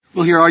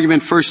We'll hear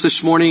argument first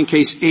this morning in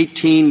Case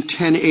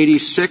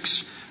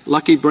 18-1086,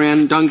 Lucky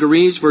Brand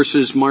Dungarees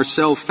versus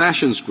Marcel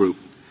Fashions Group.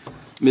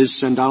 Ms.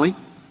 Sandali.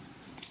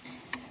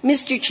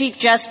 Mr. Chief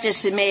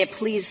Justice, and may it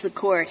please the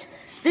Court,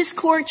 this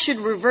Court should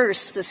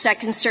reverse the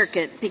Second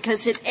Circuit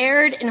because it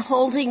erred in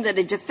holding that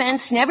a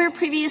defense never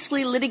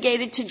previously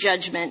litigated to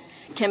judgment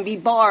can be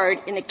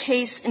barred in a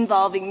case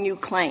involving new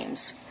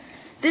claims.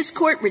 This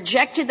Court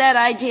rejected that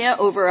idea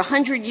over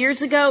 100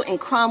 years ago in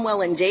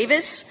Cromwell and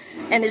Davis,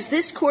 and as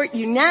this Court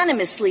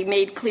unanimously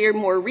made clear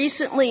more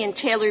recently in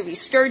Taylor v.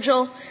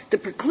 Sturgill, the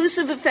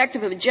preclusive effect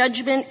of a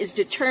judgment is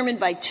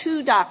determined by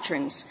two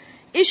doctrines: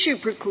 issue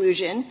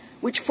preclusion,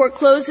 which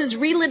forecloses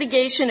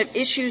relitigation of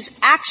issues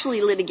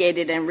actually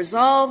litigated and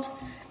resolved,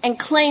 and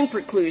claim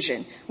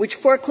preclusion, which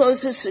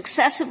forecloses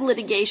successive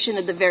litigation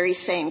of the very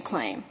same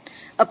claim.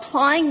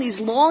 Applying these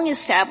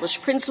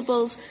long-established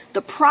principles,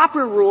 the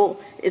proper rule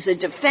is a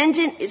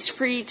defendant is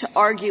free to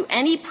argue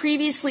any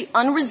previously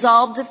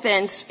unresolved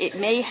defense it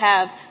may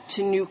have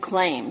to new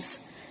claims.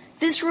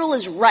 This rule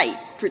is right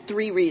for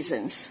three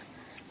reasons.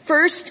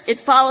 First, it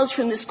follows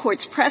from this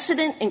Court's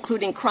precedent,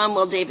 including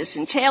Cromwell, Davis,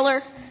 and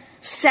Taylor.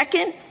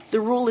 Second,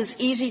 the rule is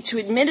easy to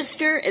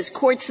administer, as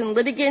courts and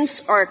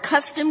litigants are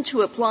accustomed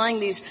to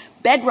applying these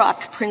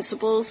bedrock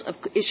principles of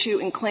issue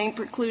and claim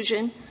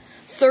preclusion.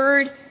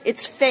 Third,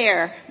 it's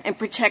fair and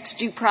protects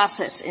due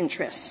process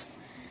interests.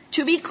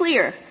 To be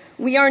clear,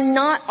 we are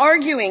not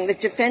arguing that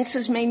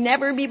defenses may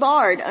never be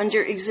barred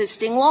under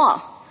existing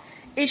law.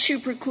 Issue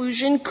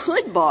preclusion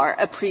could bar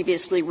a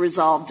previously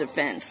resolved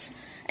defense,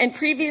 and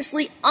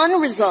previously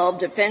unresolved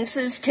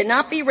defenses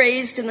cannot be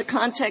raised in the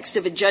context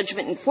of a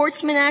judgment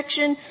enforcement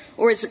action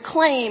or as a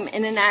claim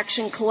in an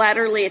action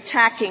collaterally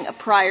attacking a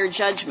prior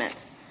judgment.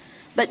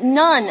 But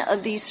none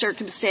of these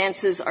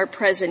circumstances are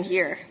present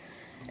here.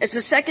 As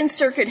the Second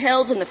Circuit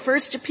held in the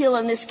first appeal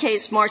on this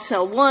case,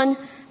 Marcel won,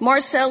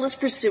 Marcel is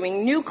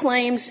pursuing new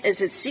claims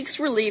as it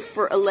seeks relief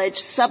for alleged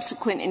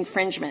subsequent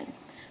infringement.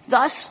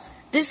 Thus,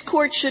 this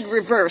Court should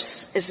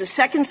reverse, as the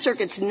Second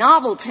Circuit's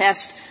novel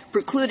test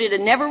precluded a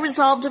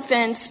never-resolved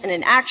defense in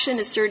an action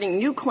asserting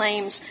new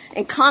claims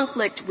in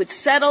conflict with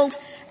settled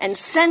and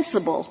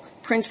sensible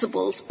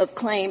principles of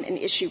claim and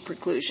issue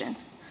preclusion.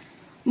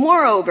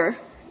 Moreover,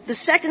 the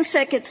Second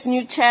Circuit's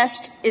new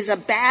test is a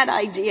bad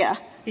idea.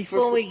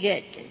 Before we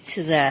get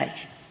to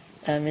that,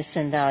 Ms.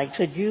 Sandali,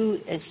 could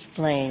you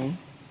explain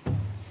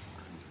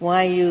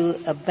why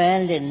you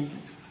abandoned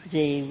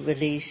the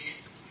release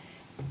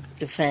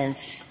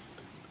defense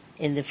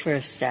in the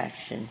first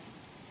action?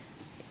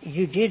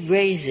 You did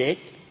raise it,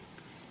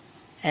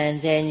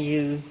 and then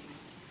you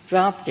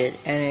dropped it,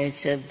 and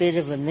it's a bit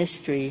of a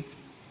mystery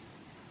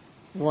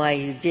why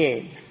you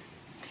did.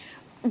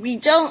 We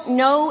don't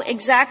know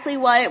exactly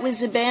why it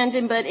was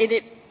abandoned, but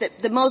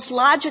the most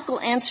logical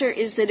answer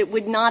is that it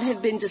would not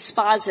have been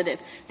dispositive.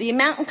 The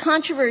amount in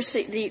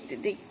controversy,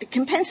 the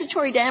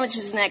compensatory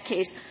damages in that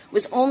case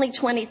was only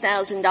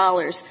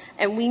 $20,000,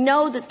 and we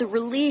know that the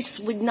release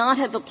would not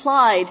have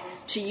applied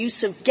to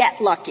use of Get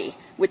Lucky,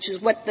 which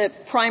is what the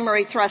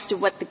primary thrust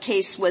of what the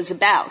case was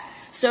about.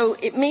 So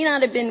it may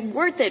not have been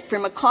worth it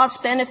from a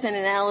cost-benefit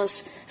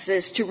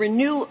analysis to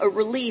renew a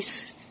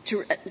release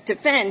to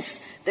defense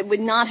that would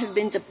not have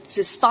been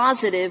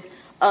dispositive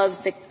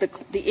of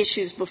the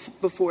issues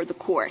before the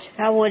Court.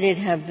 How would it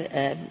have,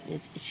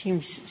 it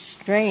seems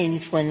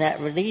strange when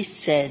that release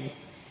said,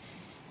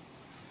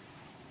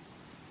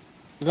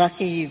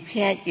 Lucky, you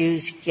can't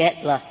use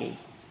Get Lucky,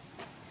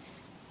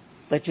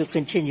 but you're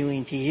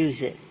continuing to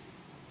use it.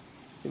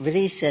 The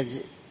release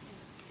said,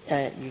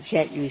 you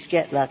can't use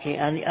Get Lucky.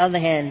 On the other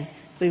hand,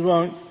 we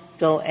won't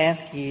go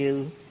after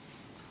you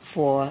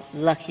for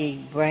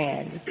Lucky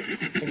Brand.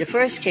 In the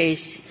first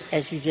case,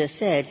 as you just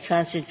said,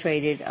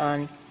 concentrated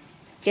on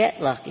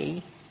Get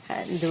Lucky,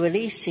 and the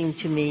release seemed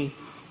to me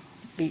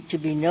to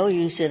be no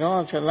use at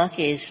all to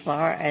Lucky as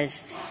far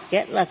as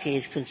Get Lucky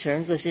is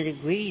concerned, because it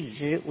agrees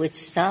that it would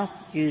stop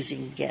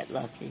using Get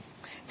Lucky.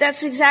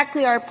 That's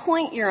exactly our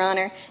point, Your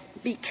Honor.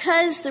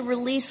 Because the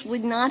release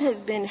would not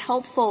have been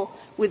helpful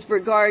with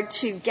regard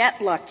to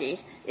Get Lucky,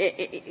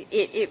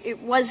 it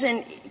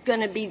wasn't going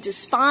to be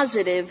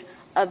dispositive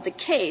of the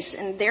case,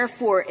 and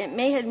therefore it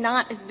may have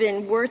not have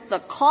been worth the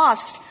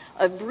cost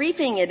of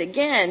briefing it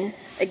again.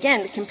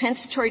 Again, the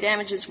compensatory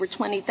damages were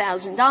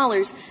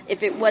 $20,000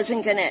 if it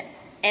wasn't going to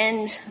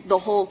end the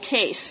whole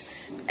case,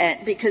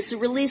 because the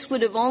release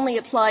would have only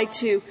applied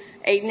to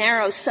a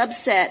narrow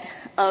subset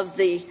of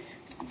the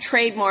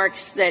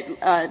trademarks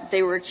that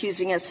they were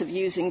accusing us of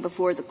using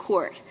before the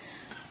Court.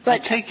 But I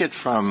take it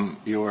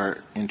from your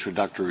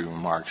introductory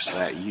remarks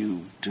that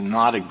you do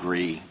not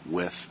agree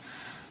with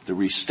the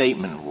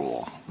restatement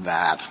rule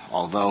that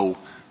although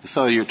the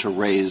failure to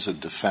raise a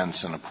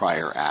defense in a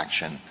prior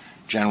action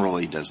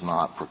generally does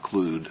not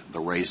preclude the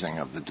raising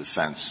of the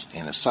defense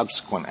in a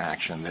subsequent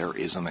action, there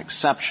is an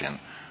exception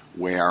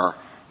where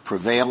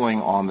prevailing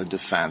on the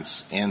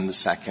defense in the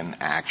second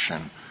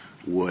action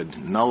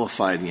would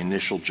nullify the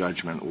initial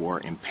judgment or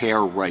impair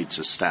rights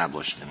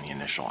established in the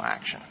initial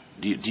action.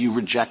 Do you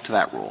reject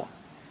that rule?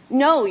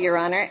 No, Your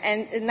Honor,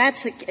 and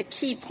that's a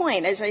key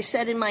point. As I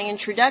said in my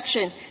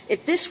introduction,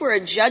 if this were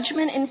a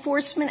judgment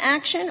enforcement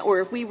action,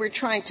 or if we were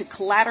trying to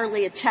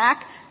collaterally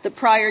attack the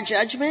prior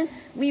judgment,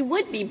 we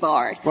would be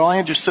barred. Well, I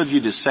understood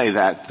you to say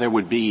that there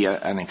would be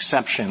an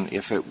exception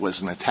if it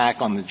was an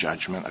attack on the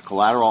judgment, a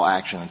collateral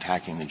action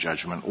attacking the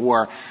judgment,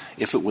 or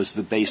if it was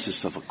the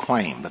basis of a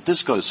claim. But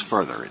this goes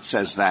further. It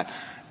says that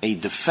a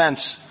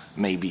defense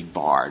may be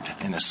barred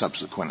in a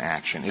subsequent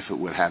action if it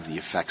would have the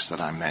effects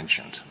that I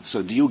mentioned.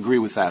 So do you agree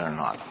with that or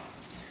not?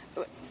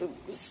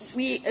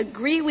 We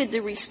agree with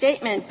the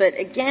restatement, but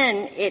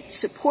again, it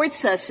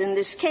supports us in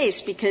this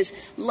case because,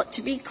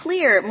 to be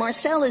clear,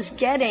 Marcel is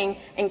getting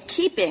and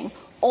keeping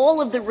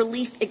all of the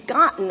relief it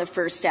got in the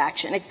first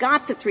action. It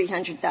got the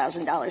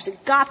 $300,000.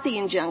 It got the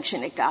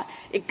injunction it got.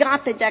 It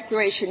got the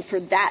declaration for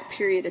that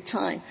period of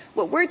time.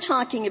 What we're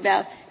talking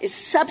about is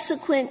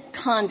subsequent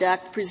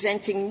conduct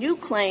presenting new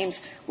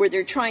claims where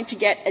they're trying to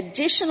get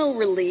additional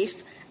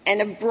relief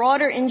and a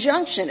broader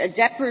injunction, a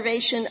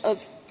deprivation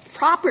of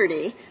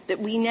property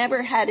that we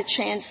never had a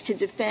chance to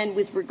defend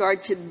with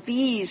regard to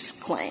these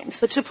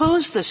claims. But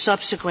suppose the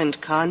subsequent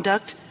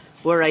conduct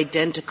were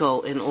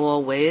identical in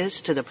all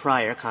ways to the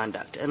prior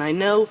conduct. And I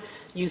know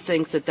you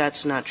think that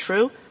that's not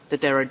true,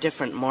 that there are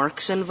different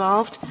marks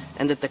involved,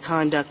 and that the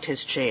conduct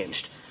has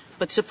changed.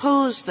 But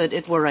suppose that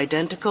it were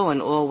identical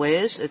in all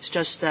ways, it's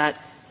just that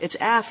it's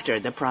after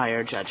the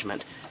prior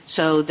judgment.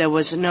 So there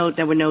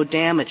were no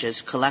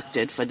damages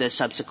collected for the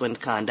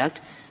subsequent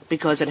conduct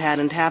because it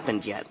hadn't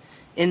happened yet.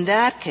 In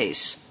that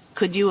case,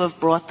 could you have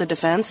brought the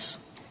defense?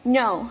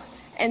 No.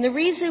 And the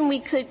reason we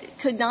could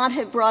not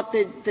have brought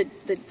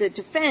the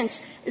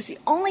defense is the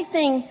only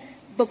thing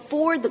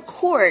before the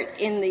court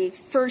in the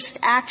first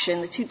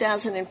action, the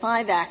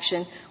 2005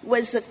 action,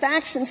 was the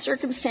facts and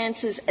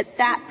circumstances at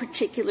that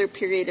particular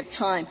period of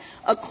time.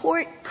 A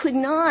court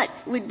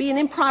would be an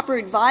improper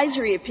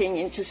advisory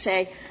opinion to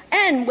say,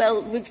 and,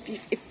 well, with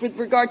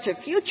regard to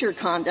future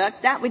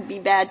conduct, that would be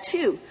bad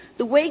too.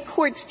 The way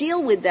courts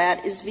deal with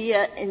that is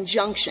via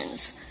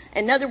injunctions.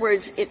 In other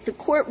words, if the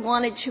court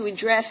wanted to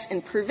address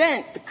and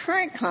prevent the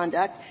current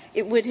conduct,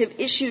 it would have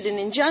issued an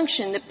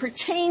injunction that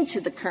pertained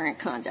to the current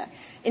conduct.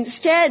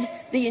 Instead,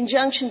 the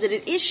injunction that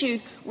it issued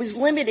was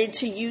limited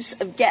to use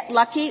of get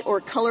lucky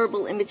or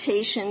colorable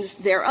imitations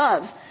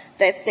thereof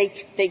that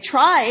they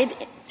tried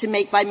to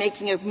make by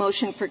making a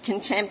motion for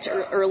contempt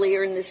or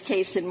earlier in this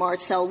case in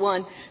Marcel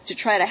 1 to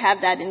try to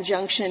have that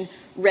injunction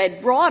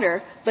read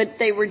broader, but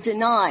they were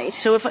denied.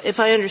 So if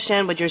I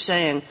understand what you're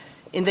saying,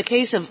 in the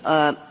case of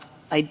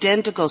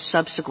identical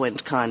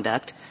subsequent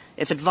conduct,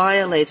 if it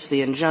violates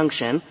the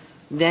injunction,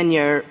 then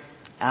you're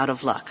out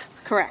of luck.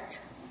 Correct.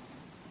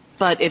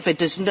 But if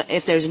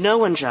there's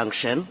no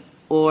injunction,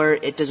 or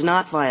it does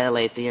not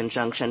violate the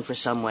injunction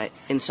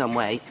in some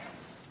way,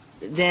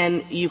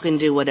 then you can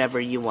do whatever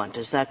you want.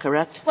 Is that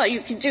correct? Well,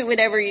 you can do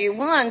whatever you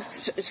want,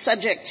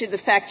 subject to the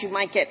fact you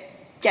might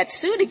get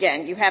sued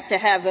again. You have to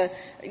have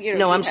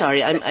No, I'm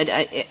sorry.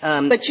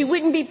 But you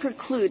wouldn't be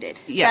precluded.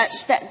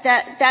 Yes.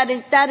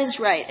 That is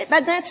right.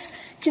 But that's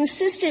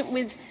consistent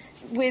with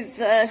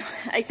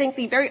I think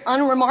the very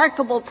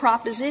unremarkable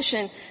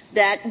proposition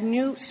that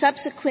new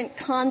subsequent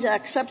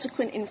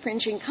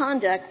infringing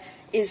conduct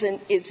is a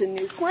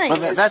new claim.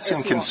 Well, that's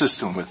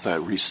inconsistent with the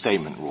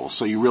restatement rule,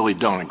 so you really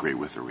don't agree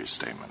with the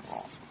restatement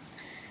rule.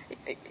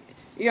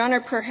 Your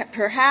Honor,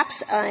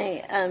 perhaps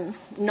I am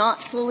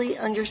not fully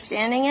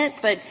understanding it,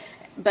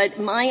 but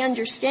my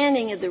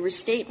understanding of the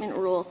restatement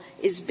rule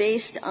is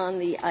based on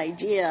the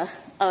idea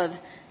of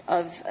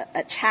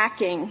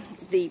attacking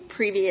the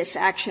previous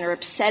action or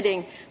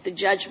upsetting the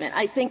judgment.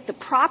 I think the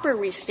proper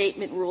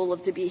restatement rule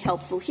to be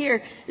helpful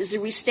here is the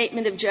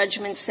Restatement of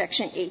Judgment,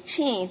 Section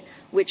 18,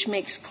 which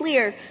makes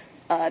clear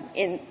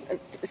in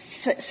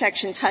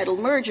section titled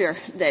merger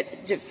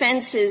that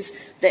defenses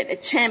that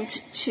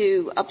attempt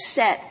to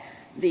upset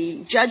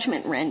the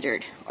judgment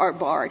rendered are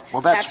barred.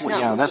 Well, that's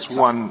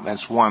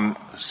one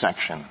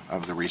section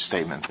of the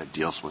restatement that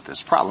deals with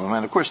this problem.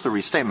 And of course, the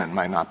restatement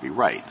might not be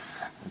right.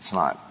 It's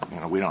not,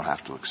 we don't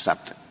have to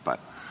accept it.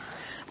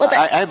 But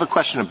I have a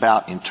question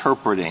about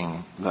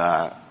interpreting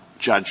the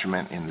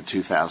judgment in the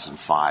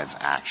 2005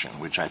 action,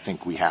 which I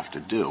think we have to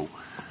do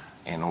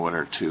in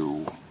order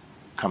to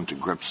come to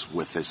grips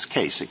with this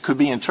case. It could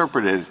be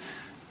interpreted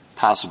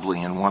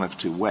possibly in one of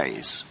two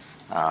ways.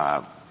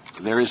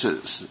 There is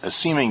a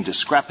seeming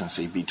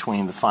discrepancy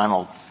between the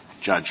final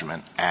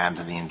judgment and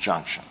the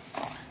injunction.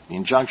 The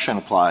injunction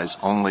applies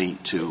only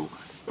to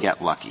get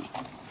lucky,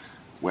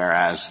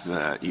 whereas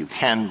you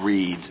can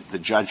read the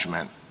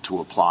judgment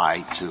to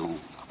apply to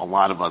a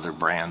lot of other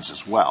brands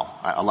as well,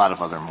 a lot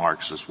of other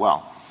marks as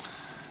well.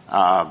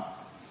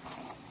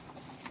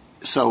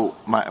 So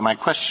my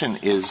question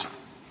is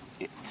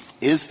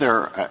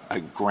there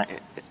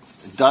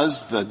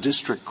does the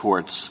district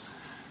court's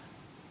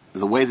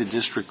the way the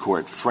district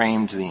court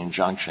framed the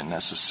injunction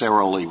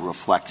necessarily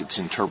reflect its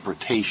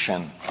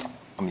interpretation?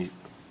 Let me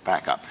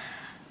back up.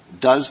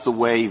 Does the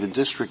way the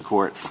district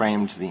court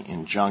framed the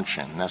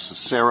injunction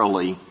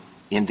necessarily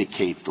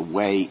indicate the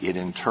way it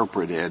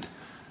interpreted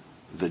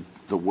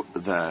the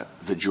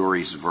the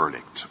jury's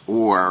verdict?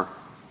 Or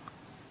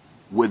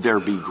would there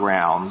be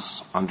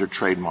grounds under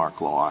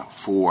trademark law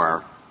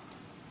for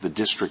the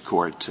district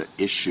court to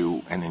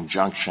issue an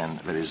injunction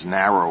that is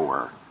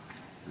narrower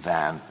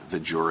than the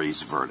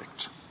jury's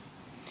verdict?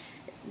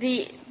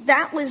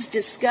 That was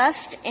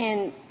discussed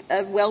in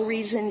a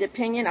well-reasoned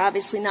opinion,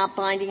 obviously not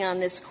binding on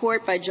this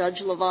court, by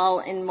Judge Laval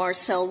in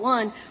Marcel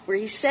 1, where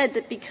he said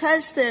that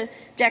because the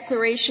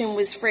declaration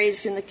was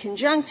phrased in the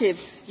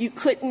conjunctive,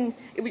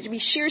 it would be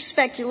sheer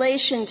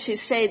speculation to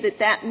say that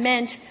that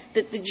meant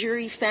that the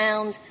jury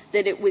found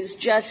that it was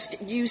just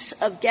use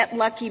of get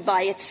lucky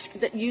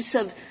the use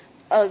of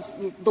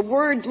the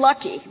word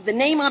lucky, the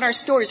name on our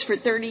stores for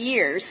 30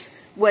 years,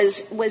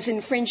 was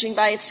infringing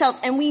by itself.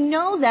 And we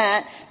know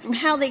that from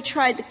how they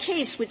tried the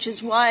case, which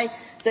is why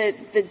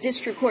the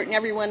district court and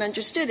everyone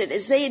understood it.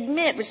 As they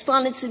admit,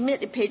 respondents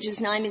admit at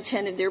pages 9 and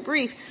 10 of their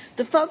brief,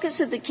 the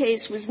focus of the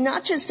case was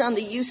not just on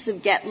the use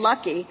of get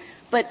lucky,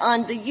 but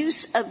on the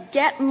use of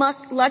get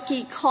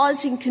lucky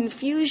causing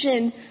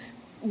confusion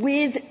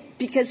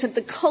because of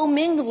the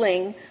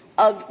commingling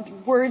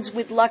of words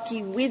with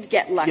lucky with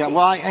get lucky. Yeah,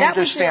 well, I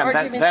understand was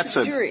their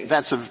argument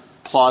that's a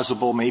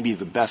plausible, maybe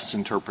the best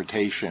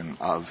interpretation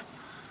of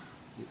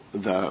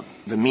the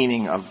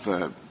meaning of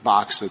the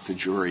box that the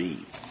jury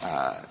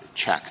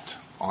checked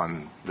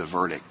on the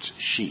verdict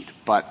sheet.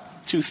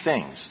 But two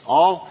things.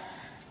 All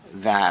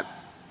that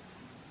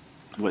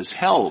was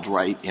held,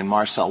 right, in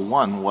Marcel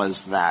 1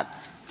 was that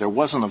there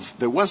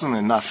wasn't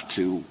enough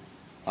to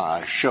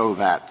show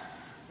that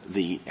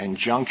the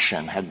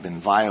injunction had been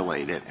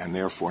violated and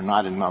therefore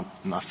not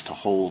enough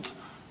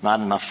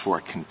for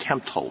a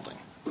contempt holding.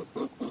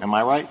 Am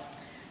I right?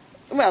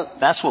 Well,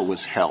 that's what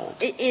was held.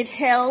 It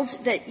held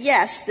that,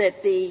 yes,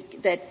 that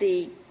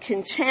the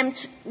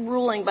contempt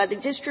ruling by the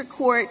district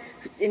court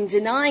in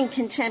denying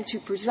contempt, who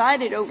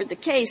presided over the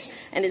case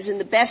and is in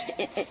the best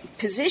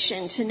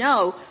position to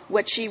know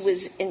what she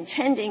was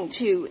intending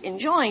to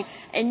enjoin,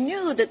 and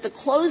knew that the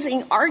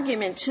closing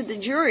argument to the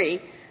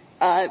jury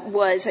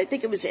was, I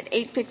think it was at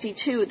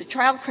 852, the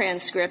trial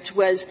transcript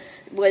was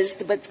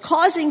but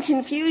causing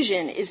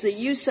confusion is the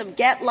use of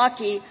get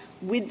lucky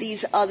with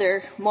these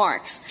other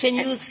marks. Can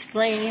you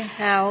explain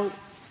how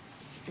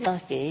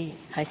lucky,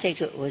 I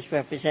think it was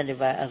represented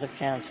by other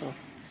counsel,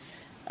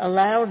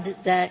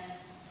 allowed that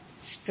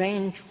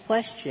strange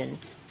question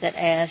that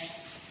asked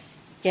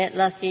get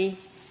lucky,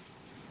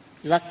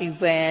 lucky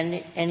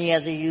brand, any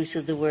other use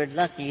of the word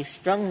lucky? You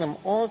strung them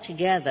all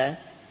together,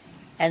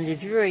 and the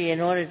jury, in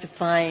order to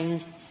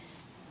find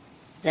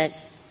that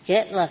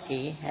get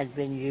lucky had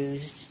been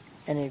used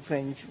and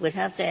infringed, would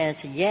have to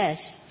answer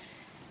yes.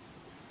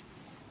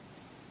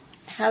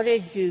 How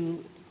did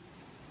you,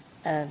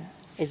 as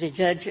a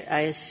judge,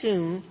 I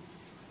assume,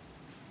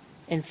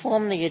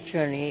 inform the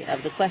attorney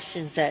of the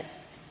questions that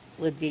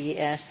would be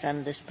asked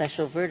on the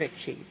special verdict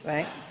sheet,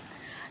 right?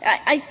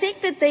 I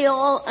think that they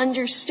all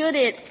understood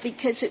it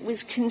because it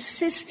was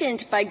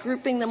consistent by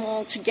grouping them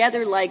all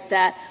together like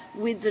that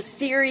with the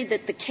theory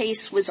that the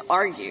case was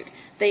argued.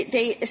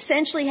 They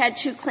essentially had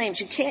two claims.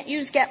 You can't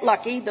use get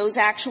lucky, those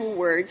actual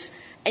words,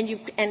 and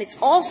it's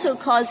also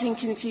causing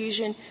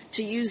confusion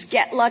to use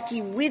get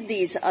lucky with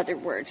these other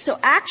words. So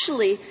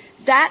actually,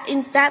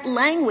 that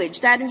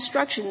language, that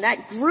instruction,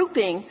 that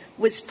grouping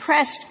was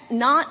pressed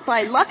not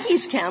by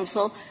Lucky's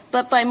counsel,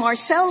 but by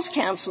Marcel's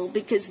counsel,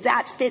 because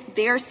that fit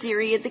their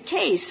theory of the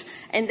case.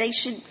 And they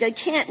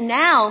can't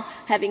now,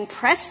 having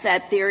pressed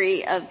that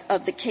theory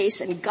of the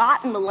case and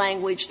gotten the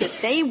language that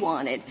they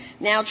wanted,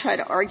 now try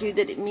to argue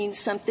that it means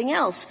something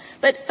else.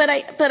 But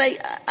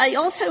I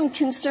also am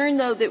concerned,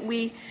 though, that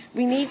we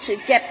need to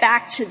get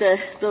back to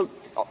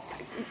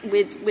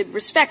with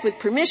respect, with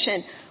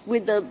permission,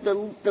 with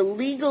the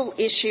legal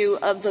issue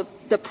of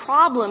the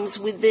problems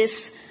with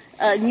this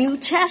new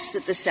test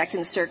that the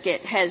Second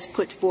Circuit has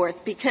put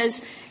forth,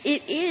 because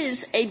it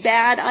is a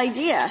bad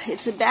idea.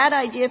 It's a bad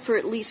idea for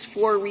at least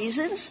 4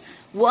 reasons.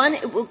 One,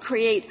 it will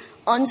create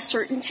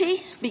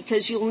uncertainty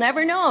because you'll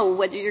never know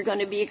whether you're going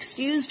to be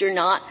excused or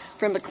not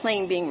from a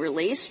claim being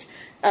released,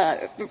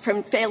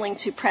 from failing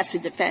to press a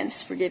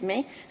defense, forgive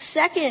me.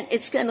 Second,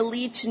 it's going to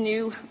lead to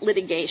new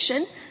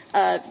litigation.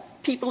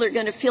 People are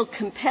going to feel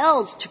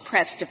compelled to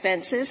press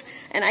defenses,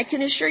 and I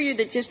can assure you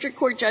that district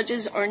court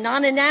judges are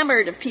not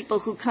enamored of people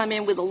who come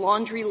in with a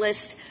laundry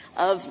list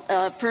of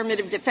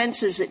affirmative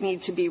defenses that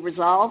need to be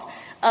resolved.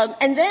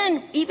 And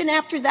then, even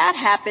after that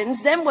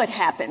happens, then what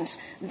happens?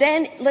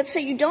 Then, let's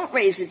say you don't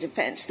raise a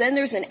defense. Then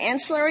there's an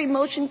ancillary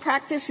motion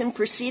practice and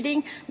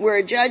proceeding where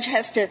a judge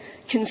has to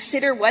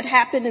consider what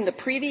happened in the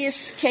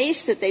previous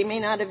case that they may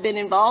not have been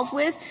involved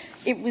with.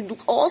 It would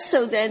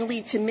also then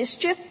lead to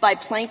mischief by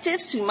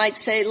plaintiffs who might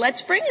say,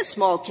 let's bring a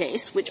small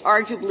case, which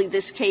arguably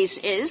this case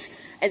is,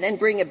 and then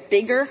bring a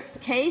bigger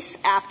case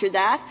after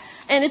that.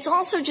 And it's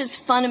also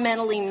just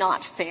fundamentally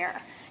not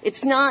fair.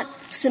 It's not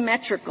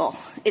symmetrical.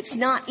 It's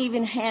not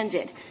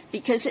even-handed,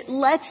 because it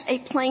lets a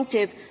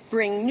plaintiff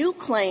bring new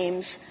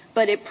claims,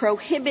 but it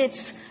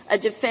prohibits a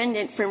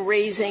defendant from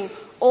raising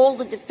all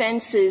the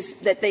defenses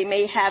that they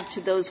may have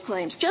to those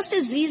claims. Just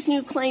as these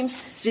new claims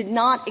did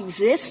not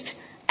exist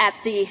at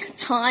the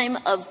time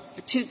of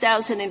the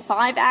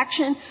 2005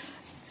 action,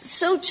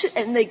 so too,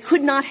 and they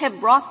could not have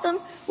brought them,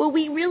 well,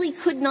 we really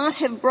could not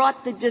have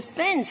brought the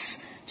defense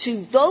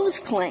to those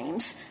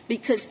claims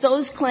because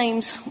those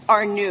claims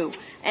are new.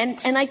 And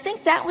I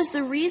think that was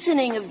the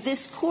reasoning of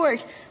this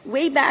court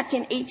way back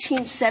in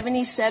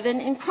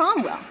 1877 in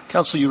Cromwell.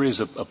 Counsel, you raise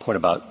a point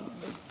about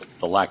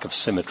the lack of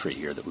symmetry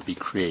here that would be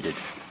created.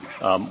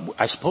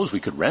 I suppose we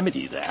could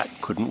remedy that,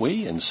 couldn't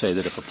we, and say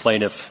that if a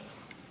plaintiff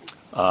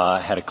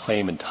had a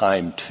claim in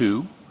time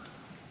 2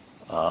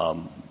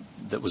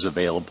 that was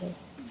available,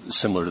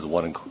 similar to the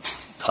one in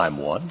time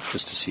 1,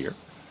 just as here,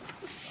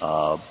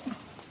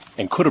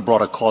 and could have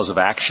brought a cause of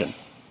action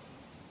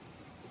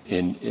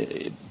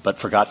but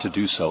forgot to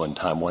do so in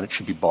time 1, it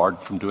should be barred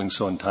from doing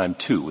so in time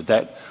 2. Would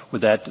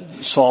that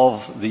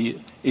solve the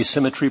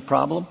asymmetry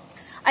problem?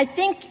 I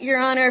think, Your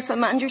Honor, if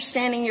I'm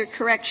understanding your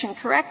correction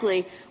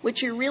correctly,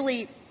 what you're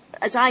really,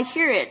 as I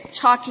hear it,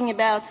 talking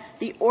about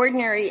the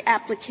ordinary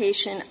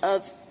application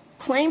of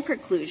claim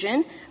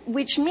preclusion,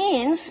 which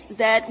means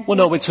that... Well,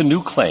 no, it's a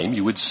new claim,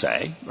 you would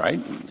say,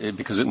 right,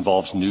 because it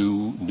involves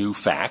new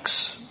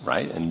facts,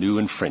 right, and new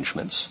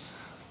infringements.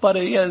 But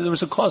there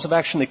was a cause of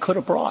action they could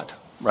have brought,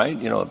 right,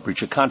 a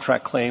breach of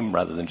contract claim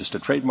rather than just a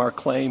trademark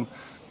claim.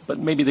 But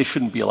maybe they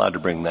shouldn't be allowed to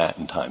bring that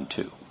in time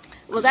 2.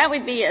 Well, that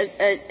would be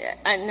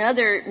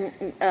another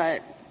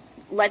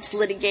let's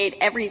litigate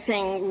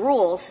everything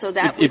rule. So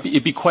that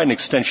it'd be quite an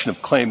extension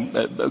of claim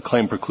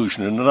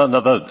preclusion in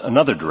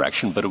another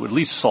direction, but it would at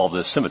least solve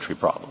the symmetry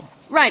problem.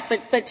 Right,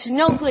 but to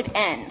no good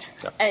end.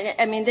 Yeah.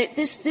 I mean,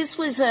 this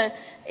was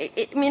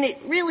it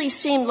really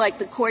seemed like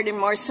the court in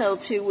Marcel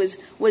too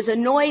was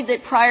annoyed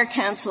that prior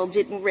counsel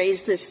didn't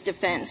raise this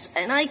defense,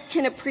 and I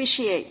can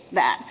appreciate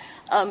that.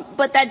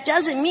 But that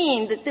doesn't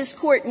mean that this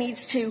court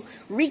needs to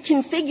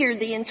reconfigure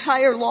the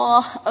entire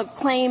law of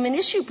claim and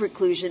issue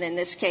preclusion in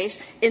this case,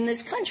 in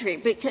this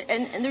country.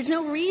 And there's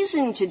no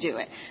reason to do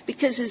it.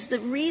 Because as the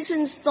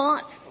reasons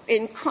thought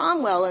in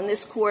Cromwell in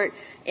this court,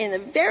 in a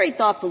very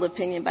thoughtful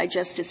opinion by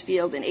Justice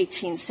Field in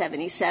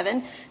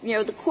 1877,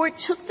 the court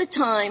took the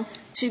time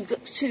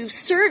to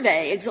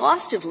survey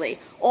exhaustively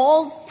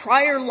all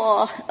prior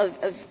law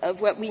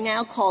of what we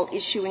now call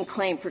issue and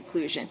claim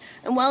preclusion.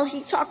 And while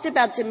he talked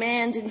about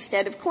demand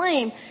instead of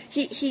claim,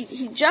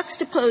 he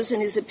juxtaposed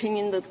in his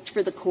opinion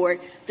for the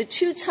court the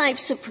two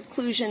types of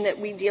preclusion that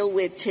we deal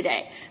with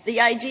today.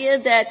 The idea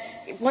that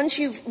once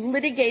you've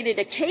litigated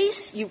a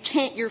case,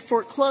 you're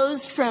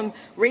foreclosed from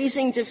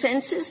raising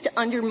defenses to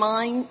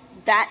undermine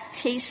that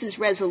case's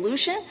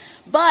resolution.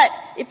 But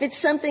if it's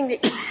something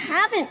that you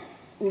haven't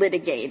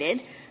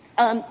litigated,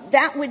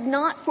 that would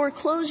not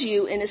foreclose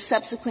you in a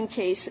subsequent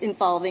case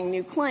involving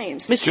new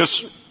claims.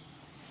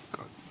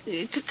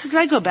 Could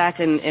I go back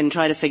and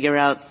try to figure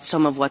out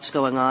some of what's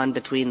going on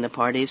between the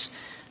parties?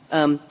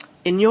 In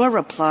your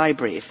reply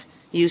brief,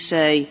 you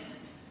say,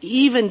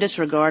 even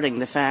disregarding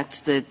the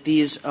fact that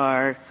these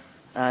are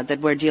that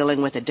we're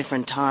dealing with a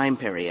different time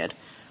period,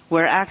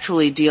 we're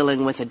actually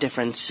dealing with a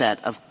different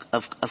set of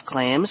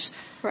claims.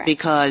 Correct.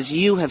 Because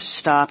you have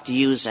stopped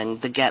using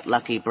the Get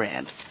Lucky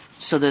brand.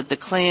 So that the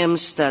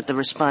claims that the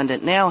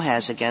respondent now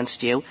has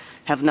against you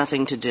have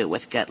nothing to do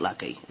with Get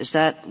Lucky. Is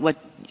that what?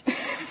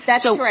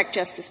 That's correct,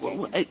 Justice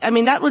Kagan. I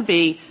mean, that would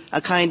be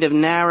a kind of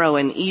narrow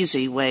and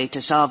easy way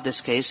to solve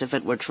this case if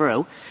it were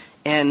true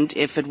and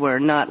if it were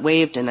not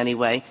waived in any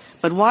way.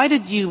 But why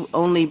did you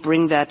only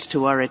bring that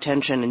to our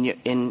attention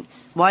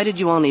why did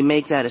you only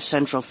make that a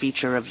central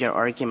feature of your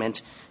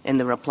argument in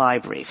the reply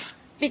brief?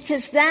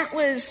 Because that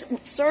was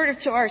sort of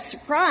to our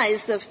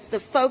surprise the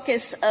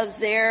focus of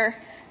their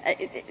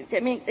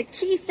the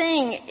key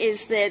thing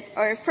is that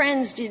our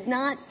friends did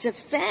not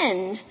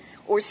defend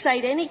or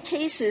cite any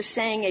cases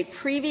saying a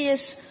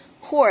previous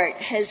court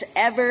has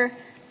ever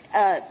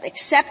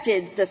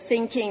accepted the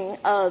thinking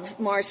of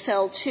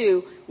Marcel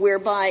II,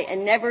 whereby a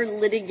never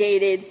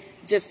litigated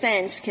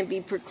defense can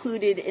be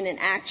precluded in an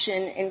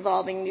action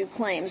involving new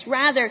claims.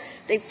 Rather,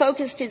 they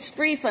focused its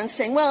brief on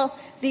saying, well,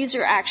 these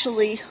are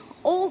actually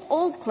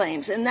old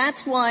claims, and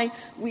that's why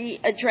we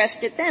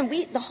addressed it then.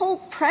 The whole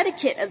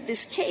predicate of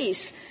this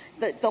case,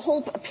 the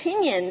whole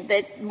opinion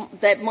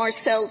that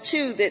Marcel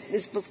II that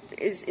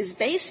is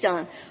based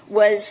on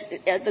was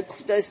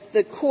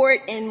the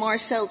court in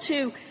Marcel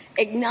II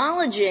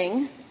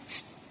acknowledging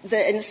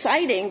and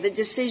citing the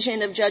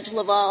decision of Judge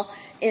Laval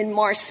in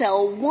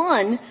Marcel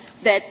I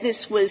that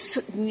this was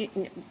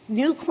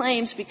new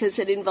claims because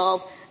it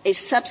involved a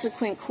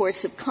subsequent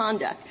course of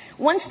conduct.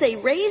 Once they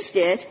raised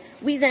it,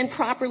 we then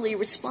properly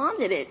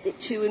responded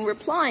to in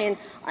reply.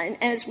 And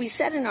as we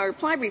said in our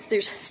reply brief,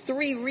 there's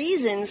 3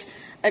 reasons.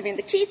 I mean,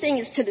 the key thing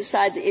is to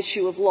decide the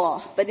issue of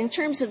law. But in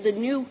terms of the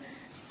new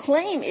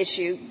claim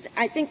issue,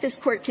 I think this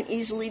Court can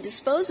easily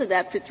dispose of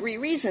that for three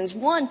reasons.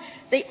 One,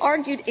 they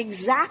argued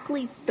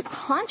exactly the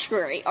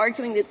contrary,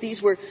 arguing that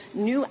these were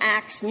new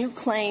acts, new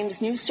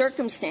claims, new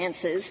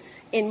circumstances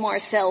in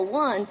Marcel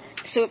 1.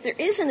 So if there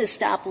is an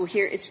estoppel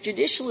here, it's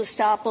judicial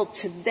estoppel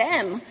to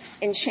them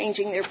in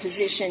changing their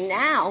position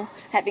now,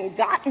 having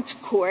gotten to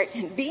court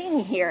and being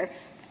here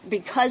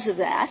because of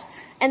that.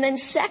 And then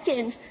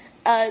second,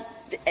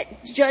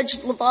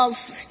 Judge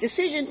Laval's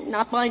decision,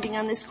 not binding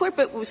on this Court,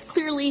 but was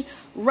clearly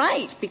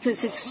right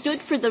because it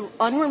stood for the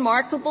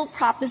unremarkable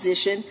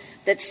proposition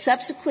that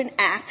subsequent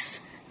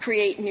acts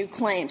create new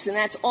claims. And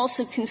that's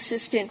also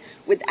consistent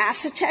with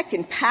Acetec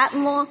and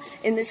patent law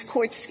in this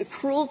Court's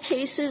accrual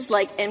cases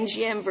like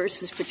MGM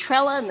versus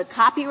Petrella in the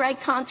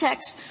copyright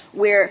context,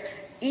 where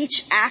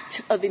each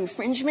act of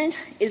infringement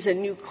is a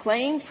new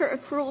claim for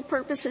accrual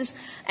purposes.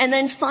 And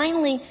then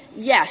finally,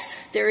 yes,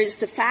 there is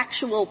the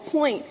factual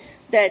point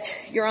that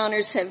Your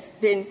Honors have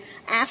been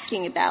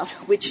asking about,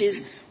 which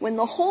is when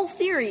the whole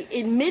theory,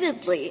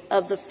 admittedly,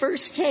 of the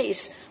first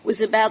case was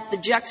about the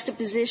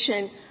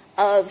juxtaposition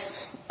of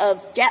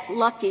Get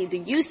Lucky, the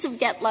use of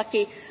Get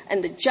Lucky,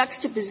 and the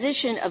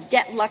juxtaposition of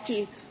Get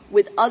Lucky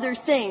with other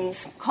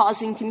things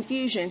causing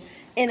confusion.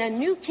 In a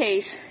new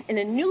case, in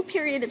a new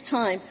period of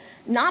time,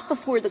 not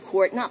before the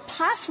Court, not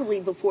possibly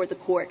before the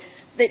Court,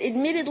 that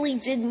admittedly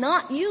did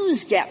not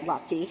use Get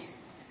Lucky,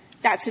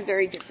 that's a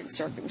very different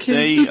circumstance.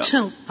 Can you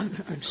tell?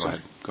 I'm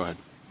sorry. Go ahead.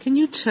 Can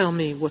you tell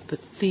me what the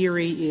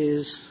theory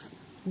is?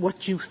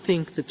 What you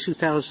think the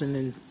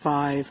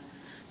 2005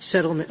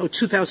 settlement or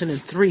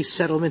 2003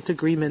 settlement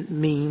agreement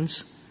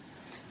means?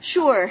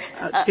 Sure.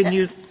 Can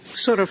you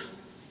sort of?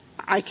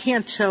 I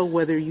can't tell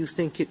whether you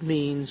think it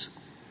means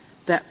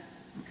that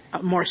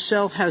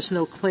Marcel has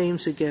no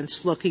claims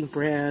against Lucky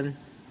Brand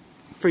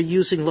for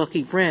using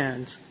Lucky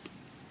Brand,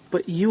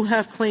 but you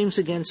have claims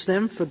against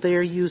them for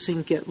their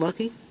using Get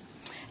Lucky?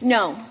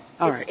 No.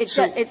 All right.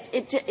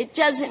 It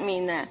doesn't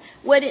mean that.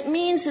 What it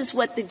means is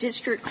what the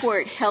district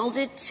court held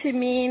it to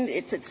mean.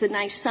 It's a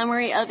nice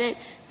summary of it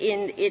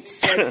in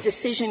its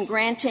decision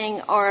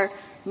granting our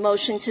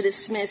motion to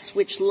dismiss,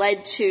 which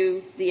led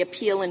to the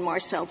appeal in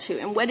Marcel 2.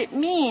 And what it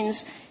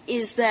means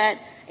is that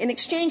in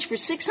exchange for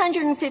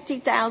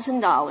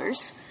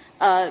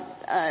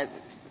 $650,000,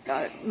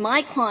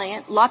 my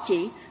client,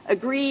 Lucky,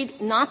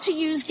 agreed not to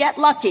use Get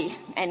Lucky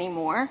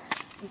anymore,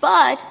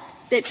 but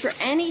that for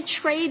any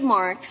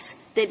trademarks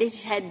that it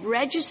had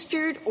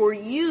registered or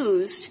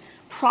used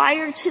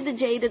prior to the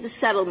date of the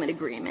settlement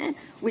agreement,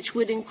 which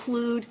would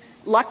include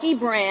Lucky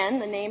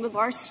Brand, the name of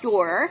our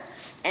store,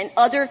 and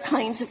other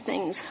kinds of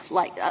things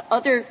like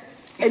other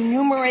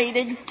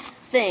enumerated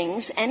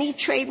things, any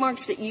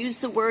trademarks that use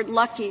the word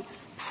Lucky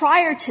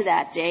prior to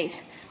that date,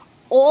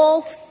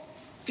 all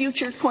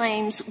future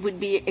claims would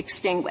be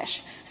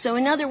extinguished. So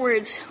in other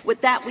words,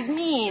 what that would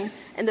mean,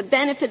 and the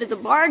benefit of the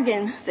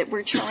bargain that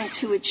we're trying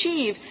to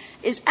achieve,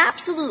 is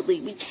absolutely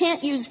we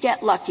can't use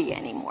Get Lucky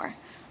anymore.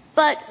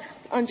 But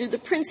under the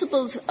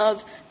principles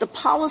of the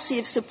policy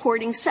of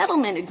supporting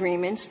settlement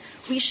agreements,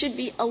 we should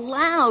be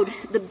allowed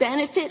the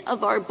benefit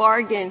of our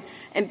bargain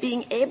and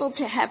being able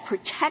to have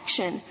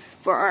protection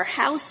for our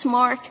house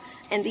mark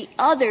and the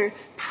other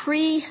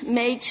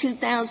pre-May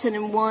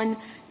 2001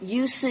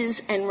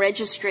 uses and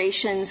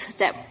registrations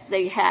that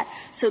they had.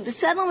 So the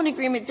settlement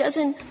agreement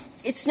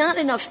it's not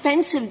an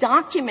offensive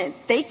document.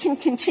 They can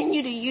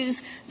continue to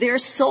use their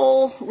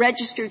sole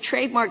registered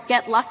trademark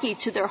Get Lucky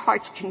to their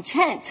heart's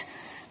content.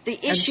 The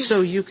issue. And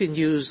so you can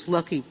use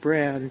Lucky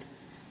Brand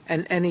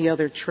and any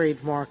other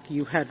trademark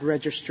you had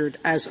registered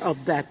as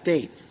of that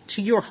date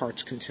to your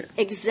heart's content.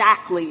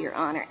 Exactly, Your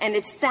Honor. And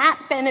it's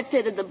that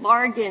benefit of the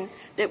bargain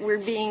that we're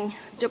being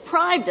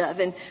deprived of.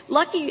 And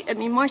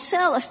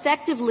Marcel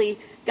effectively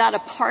got a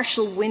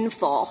partial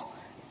windfall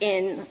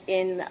in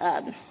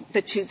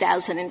the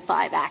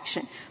 2005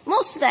 action.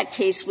 Most of that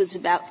case was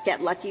about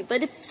Get Lucky,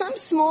 but if some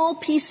small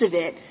piece of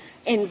it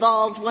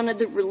involved one of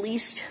the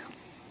released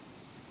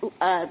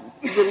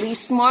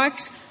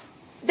marks,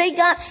 they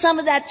got some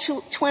of that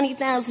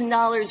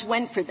 $20,000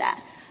 went for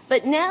that.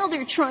 But now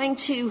they're trying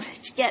to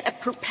get a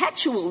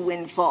perpetual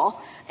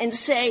windfall and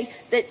say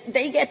that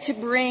they get to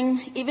bring,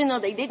 even though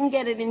they didn't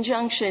get an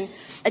injunction,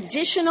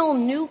 additional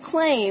new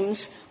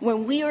claims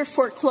when we are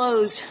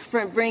foreclosed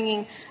for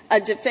bringing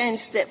a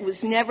defense that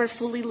was never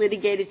fully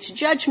litigated to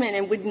judgment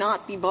and would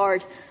not be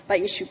barred by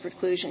issue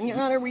preclusion. Your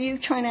Honor, were you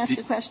trying to ask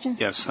a question?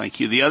 Yes, thank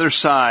you. The other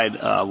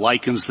side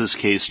likens this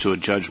case to a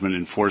judgment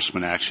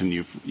enforcement action.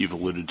 You've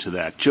alluded to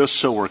that. Just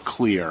so we're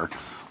clear,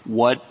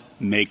 what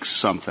makes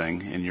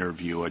something, in your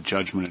view, a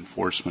judgment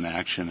enforcement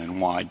action,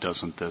 and why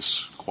doesn't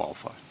this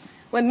qualify?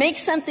 What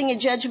makes something a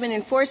judgment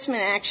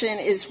enforcement action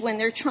is when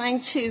they're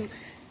trying to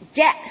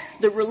get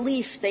the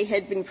relief they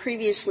had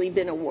previously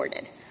been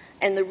awarded.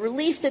 And the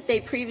relief that they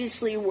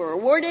previously were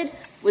awarded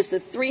was the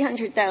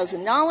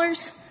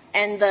 $300,000,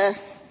 and the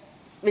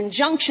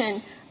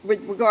injunction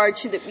with regard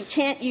to that we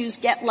can't use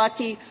Get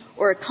Lucky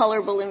or a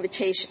colorable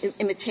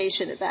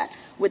imitation of that.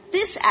 What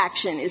this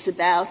action is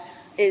about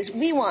is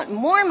we want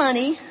more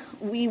money,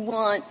 we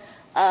want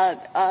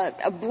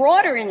a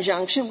broader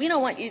injunction. We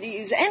don't want you to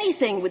use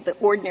anything with the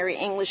ordinary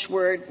English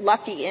word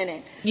lucky in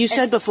it. You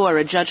said before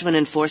a judgment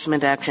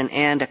enforcement action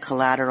and a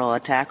collateral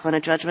attack on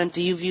a judgment.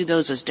 Do you view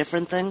those as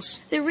different things?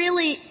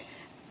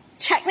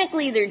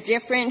 Technically they're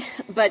different,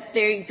 but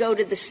they go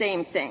to the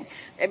same thing.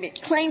 I mean,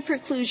 claim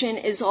preclusion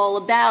is all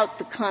about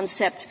the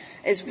concept,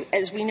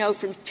 as we know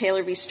from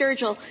Taylor v.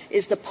 Sturgill,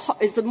 is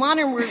the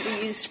modern word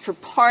we use for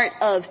part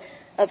of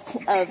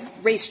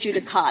res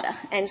judicata.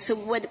 And so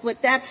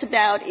what that's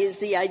about is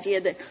the idea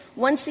that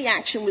once the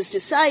action was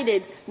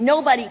decided,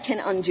 nobody can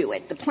undo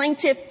it. The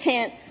plaintiff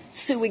can't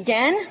sue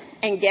again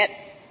and get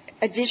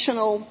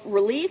additional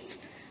relief.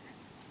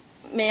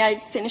 May I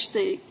finish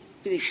the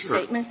Sure.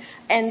 statement?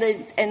 And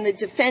the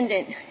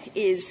defendant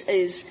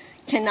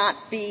cannot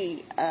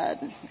be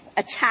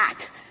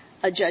attack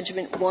a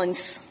judgment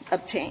once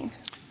obtained.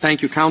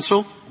 Thank you,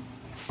 counsel.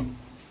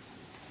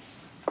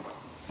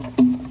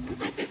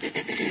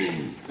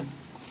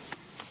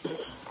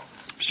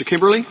 Mr.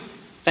 Kimberly?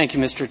 Thank you,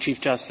 Mr. Chief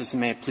Justice,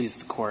 and may it please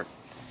the Court.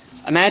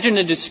 Imagine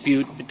a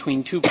dispute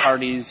between two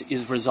parties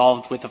is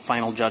resolved with a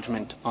final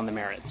judgment on the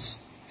merits.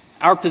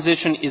 Our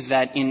position is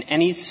that in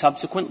any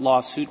subsequent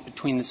lawsuit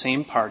between the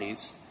same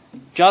parties,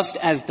 just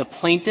as the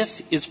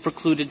plaintiff is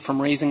precluded from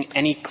raising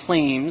any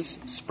claims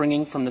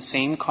springing from the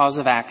same cause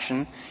of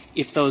action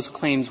if those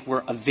claims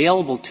were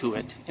available to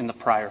it in the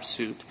prior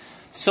suit,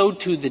 so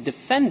too the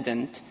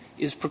defendant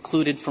is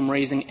precluded from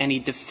raising any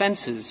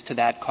defenses to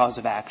that cause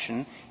of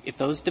action if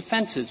those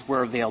defenses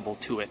were available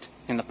to it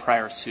in the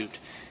prior suit.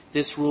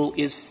 This rule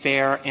is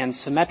fair and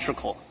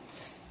symmetrical.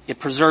 It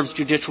preserves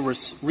judicial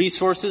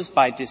resources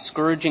by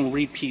discouraging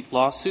repeat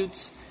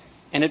lawsuits,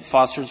 and it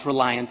fosters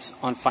reliance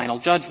on final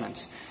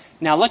judgments.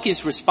 Now,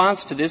 Lucky's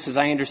response to this, as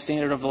I understand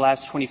it over the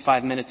last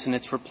 25 minutes in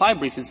its reply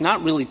brief, is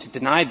not really to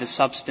deny the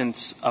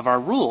substance of our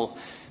rule,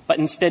 but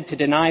instead to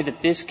deny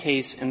that this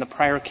case and the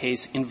prior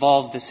case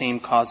involved the same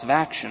cause of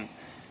action.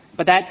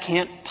 But that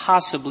can't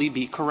possibly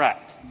be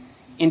correct.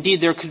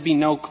 Indeed, there could be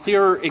no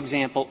clearer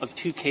example of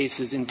two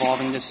cases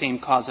involving the same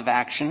cause of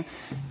action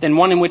than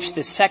one in which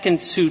the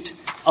second suit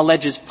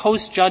alleges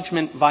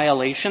post-judgment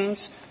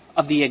violations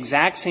of the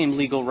exact same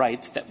legal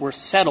rights that were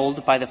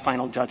settled by the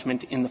final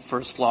judgment in the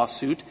first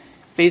lawsuit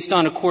based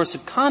on a course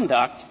of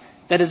conduct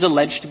that is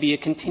alleged to be a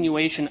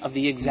continuation of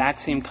the exact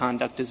same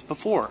conduct as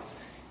before.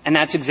 And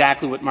that's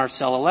exactly what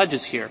Marcel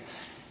alleges here.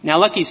 Now,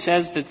 Lucky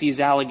says that these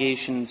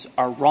allegations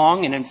are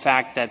wrong, and in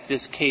fact that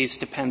this case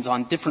depends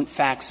on different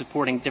facts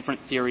supporting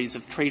different theories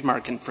of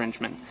trademark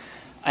infringement.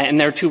 And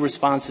there are two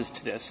responses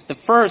to this. The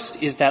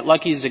first is that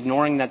Lucky is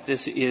ignoring that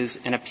this is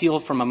an appeal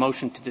from a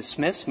motion to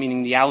dismiss,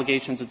 meaning the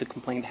allegations of the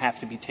complaint have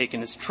to be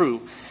taken as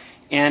true.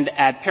 And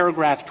at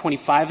paragraph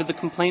 25 of the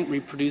complaint,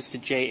 reproduced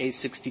at JA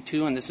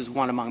 62, and this is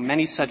one among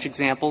many such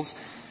examples,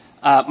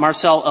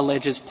 Marcel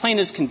alleges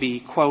plaintiffs can be,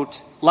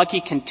 quote,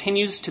 Lucky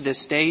continues to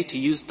this day to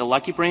use the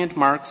Lucky brand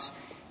marks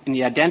in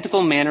the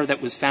identical manner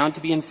that was found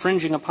to be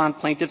infringing upon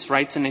plaintiffs'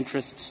 rights and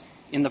interests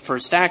in the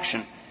first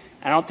action.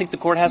 I don't think the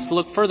Court has to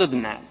look further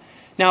than that.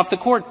 Now, if the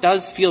Court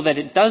does feel that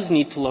it does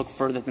need to look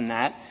further than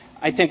that,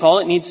 I think all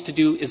it needs to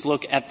do is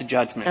look at the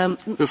judgment.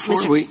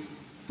 Before we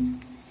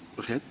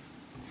go ahead.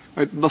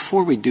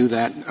 Before we do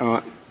that,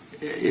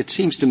 it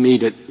seems to me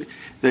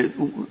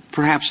that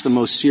perhaps the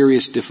most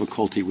serious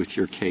difficulty with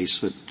your case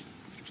that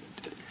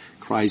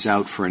cries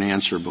out for an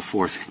answer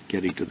before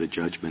getting to the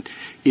judgment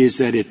is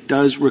that it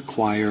does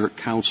require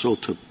counsel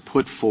to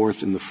put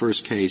forth in the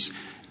first case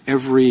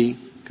every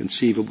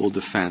conceivable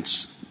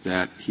defense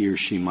that he or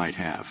she might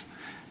have.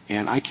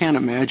 And I can't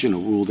imagine a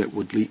rule that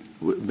would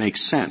make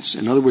sense.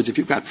 In other words, if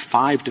you've got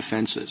 5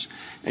 defenses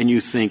and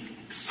you think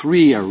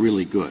 3 are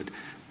really good,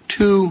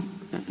 2,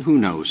 who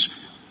knows,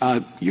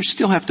 you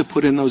still have to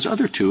put in those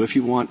other 2 if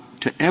you want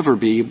to ever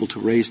be able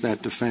to raise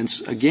that defense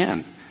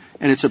again.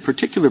 And it's a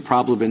particular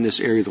problem in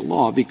this area of the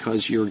law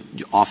because you're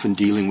often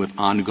dealing with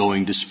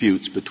ongoing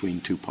disputes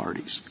between 2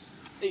 parties.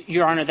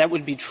 Your Honor, that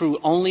would be true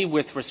only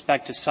with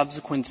respect to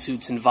subsequent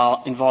suits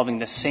involving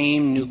the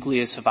same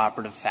nucleus of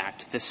operative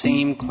fact, the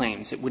same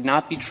claims. It would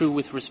not be true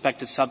with respect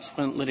to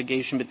subsequent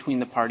litigation between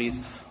the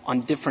parties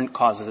on different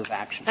causes of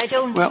action. I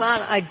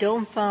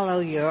don't follow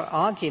your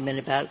argument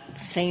about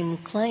same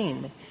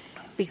claim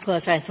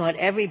because I thought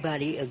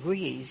everybody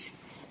agrees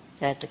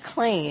that the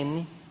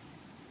claim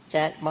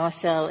that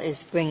Marcel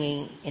is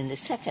bringing in the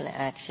second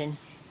action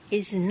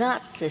is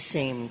not the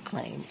same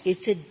claim.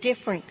 It's a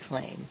different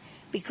claim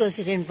because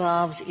it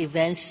involves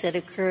events that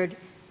occurred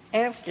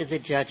after the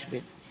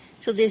judgment.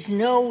 So there's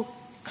no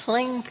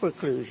claim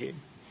preclusion.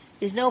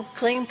 There's no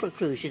claim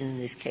preclusion in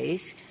this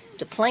case.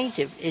 The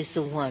plaintiff is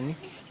the one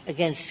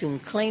against whom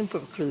claim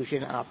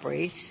preclusion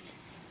operates,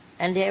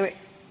 and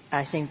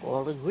I think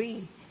all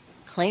agree,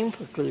 claim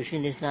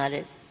preclusion is not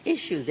an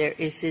issue. There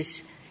is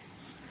this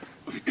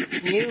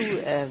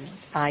new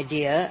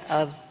idea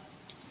of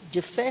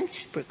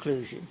defense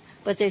preclusion,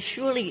 but there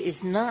surely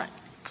is not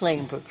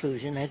claim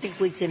preclusion. I think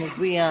we can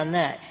agree on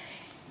that.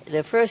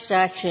 The first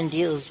action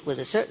deals with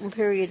a certain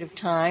period of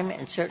time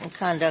and certain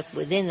conduct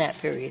within that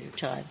period of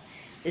time.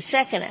 The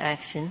second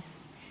action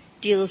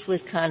deals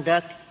with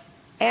conduct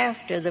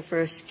after the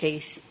first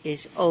case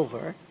is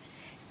over,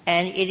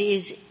 and it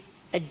is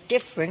a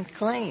different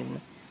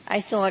claim.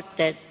 I thought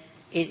that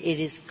it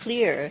is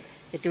clear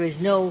that there is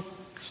no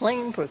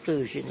claim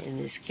preclusion in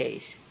this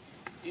case.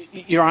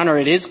 Your Honor,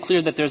 it is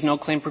clear that there's no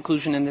claim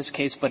preclusion in this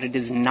case, but it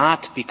is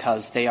not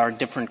because they are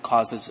different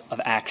causes of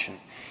action.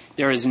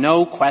 There is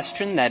no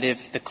question that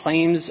if the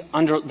claims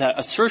under the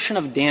assertion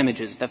of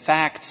damages, the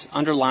facts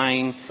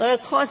underlying. But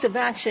a cause of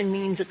action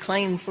means a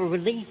claim for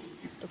relief.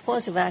 A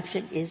cause of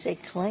action is a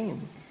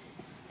claim.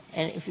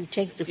 And if you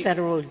take the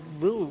federal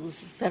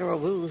rules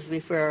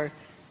refer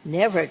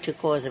never to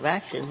cause of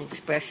action. The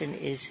expression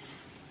is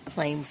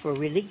claim for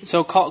relief.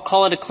 So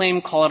call it a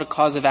claim, call it a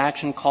cause of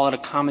action, call it a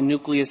common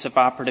nucleus of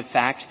operative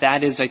fact.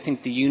 That is, I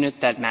think, the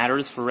unit that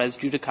matters for res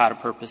judicata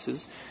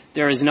purposes.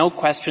 There is no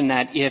question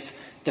that if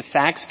the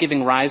facts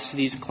giving rise to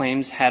these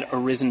claims had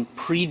arisen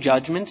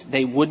pre-judgment,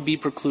 they would be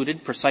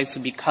precluded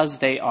precisely because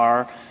they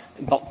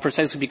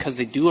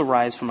do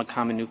arise from a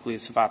common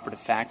nucleus of operative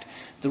fact.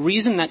 The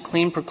reason that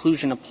claim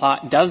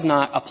preclusion does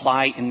not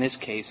apply in this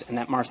case and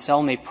that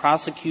Marcel may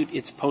prosecute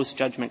its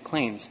post-judgment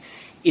claims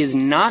is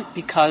not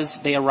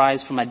because they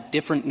arise from a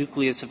different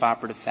nucleus of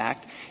operative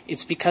fact.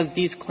 It's because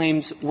these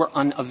claims were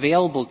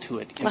unavailable to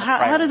it. Well,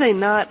 how do they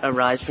not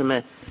arise from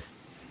a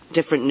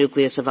different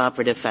nucleus of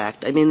operative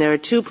fact? I mean, there are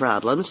two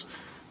problems.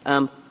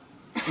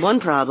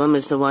 One problem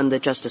is the one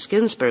that Justice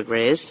Ginsburg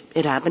raised.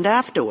 It happened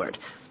afterward.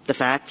 The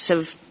facts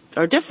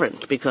are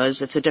different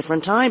because it's a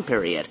different time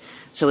period.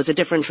 So it's a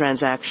different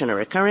transaction or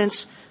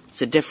occurrence.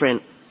 It's a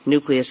different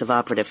nucleus of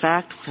operative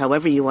fact.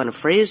 However you want to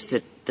phrase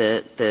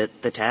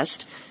the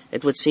test,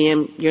 it would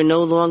seem you're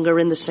no longer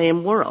in the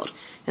same world.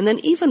 And then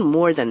even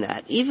more than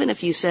that, even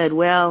if you said,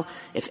 well,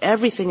 if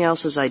everything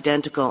else is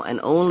identical and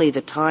only the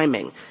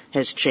timing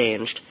has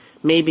changed,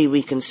 maybe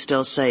we can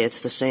still say it's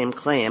the same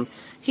claim.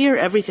 Here,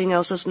 everything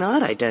else is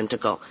not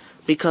identical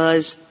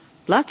because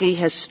Lucky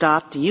has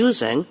stopped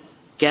using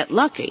Get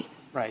Lucky.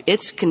 Right.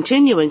 It's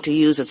continuing to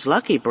use its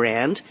Lucky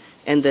brand,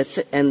 and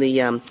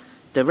the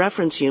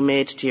reference you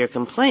made to your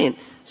complaint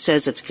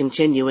says it's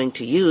continuing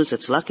to use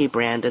its Lucky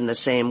brand in the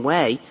same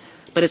way,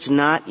 but it's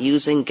not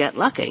using Get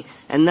Lucky.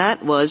 And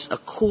that was a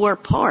core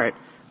part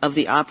of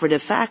the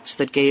operative facts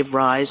that gave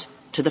rise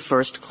to the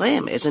first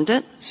claim, isn't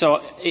it?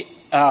 So,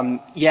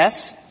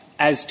 yes,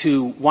 as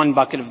to one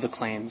bucket of the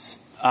claims.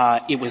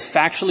 It was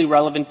factually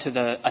relevant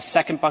to a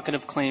second bucket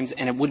of claims,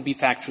 and it would be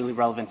factually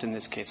relevant in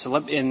this case.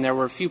 And there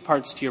were a few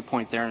parts to your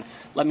point there, and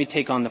let me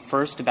take on the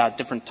first about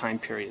different time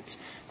periods.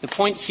 The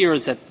point here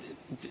is that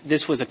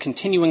this was a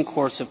continuing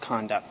course of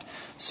conduct.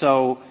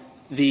 So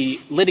the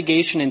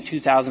litigation in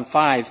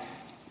 2005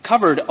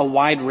 covered a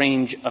wide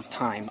range of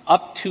time,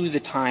 up to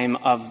the time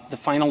of the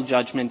final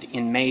judgment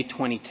in May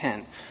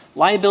 2010.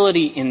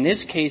 Liability in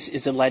this case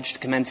is alleged to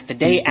commence the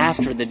day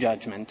after the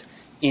judgment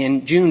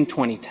in June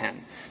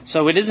 2010.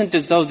 So it isn't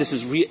as though this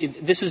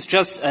is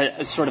just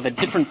a sort of a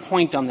different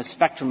point on the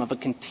spectrum of a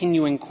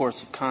continuing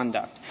course of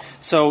conduct.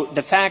 So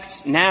the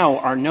facts now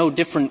are no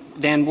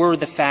different than were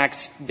the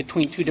facts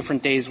between two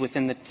different days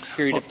within the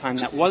period of time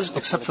that was.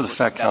 Except for the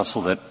fact,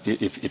 counsel, that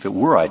if it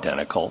were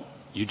identical,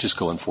 you just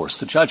go enforce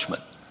the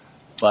judgment.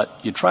 But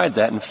you tried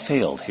that and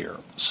failed here.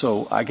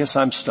 So I guess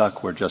I'm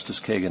stuck where Justice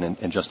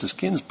Kagan and Justice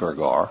Ginsburg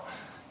are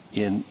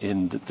in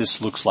that this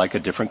looks like a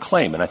different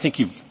claim. And I think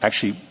you've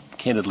actually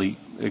candidly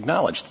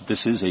acknowledged that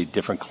this is a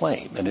different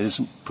claim, and it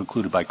isn't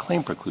precluded by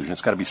claim preclusion.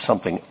 It's got to be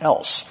something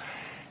else.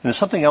 And there's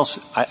something else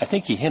I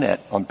think you hint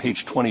at on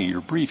page 20 of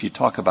your brief. You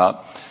talk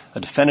about a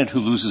defendant who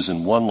loses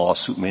in one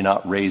lawsuit may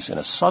not raise in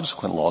a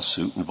subsequent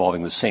lawsuit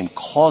involving the same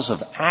cause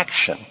of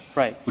action,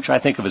 right, which I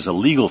think of as a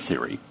legal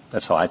theory.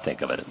 That's how I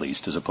think of it, at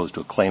least, as opposed to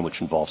a claim which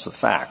involves the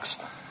facts.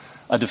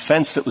 A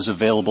defense that was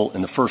available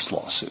in the first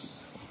lawsuit.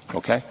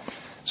 Okay?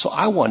 So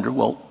I wonder,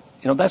 well,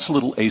 that's a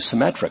little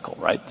asymmetrical,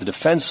 right? The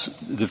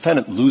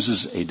defendant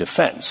loses a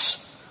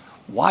defense.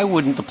 Why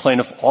wouldn't the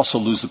plaintiff also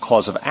lose the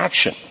cause of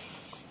action?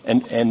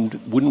 And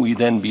wouldn't we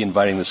then be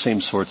inviting the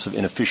same sorts of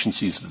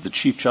inefficiencies that the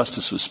Chief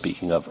Justice was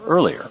speaking of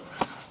earlier,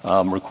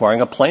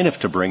 requiring a plaintiff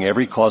to bring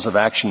every cause of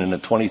action in a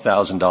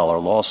 $20,000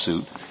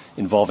 lawsuit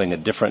involving a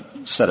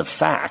different set of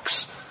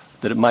facts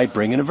that it might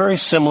bring in a very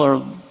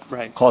similar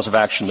cause of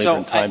action later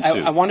in time,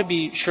 too. I want to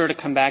be sure to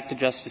come back to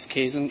Justice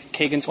Kagan's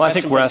question. Well, I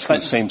think we're asking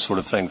the same sort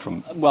of thing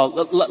from. Well,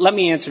 let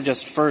me answer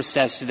just first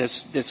as to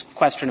this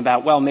question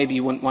about, well, maybe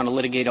you wouldn't want to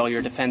litigate all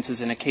your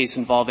defenses in a case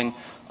involving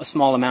a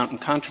small amount in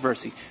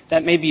controversy.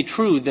 That may be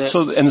true.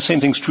 And the same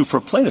thing's true for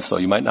a plaintiff, though.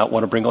 You might not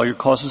want to bring all your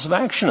causes of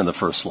action in the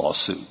first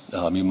lawsuit.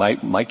 You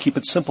might keep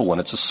it simple when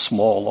it's a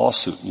small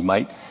lawsuit. You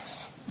might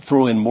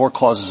throw in more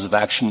causes of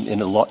action in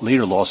a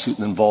later lawsuit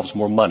that involves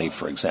more money,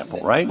 for example,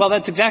 right? Well,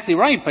 that's exactly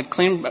right, but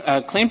claim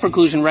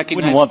preclusion recognizes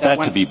wouldn't want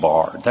that to be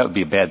barred. That would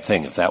be a bad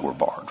thing if that were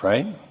barred,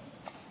 right?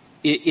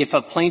 If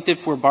a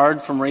plaintiff were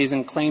barred from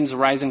raising claims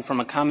arising from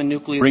a common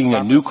nucleus, bringing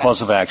a new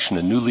cause of action,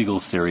 a new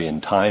legal theory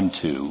in time,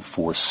 too,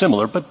 for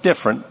similar but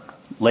different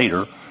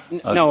later.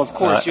 No, of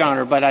course, Your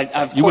Honor, but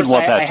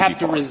I have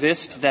to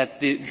resist that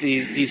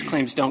these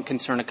claims don't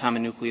concern a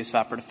common nucleus of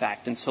operative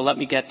fact. And so let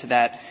me get to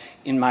that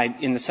in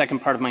the second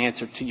part of my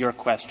answer to your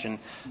question,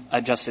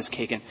 Justice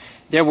Kagan.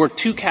 There were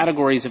two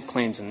categories of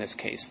claims in this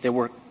case. There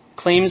were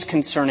claims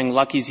concerning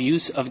Lucky's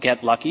use of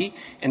Get Lucky,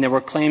 and there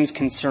were claims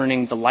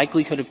concerning the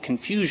likelihood of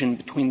confusion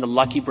between the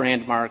Lucky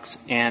brand marks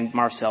and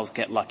Marcel's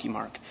Get Lucky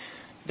mark.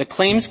 The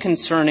claims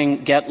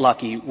concerning Get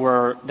Lucky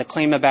were the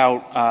claim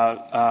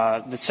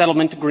about the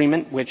settlement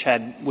agreement,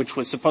 which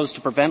was supposed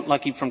to prevent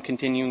Lucky from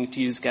continuing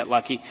to use Get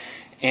Lucky,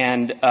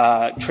 and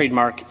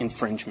trademark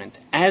infringement.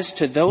 As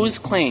to those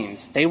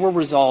claims, they were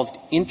resolved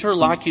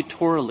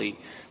interlocutorily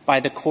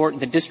by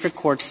the district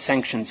court's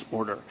sanctions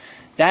order.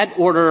 That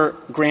order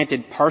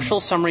granted partial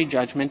summary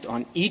judgment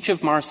on each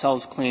of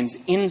Marcel's claims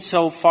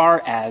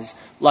insofar as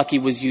Lucky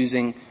was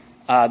using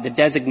the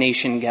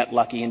designation Get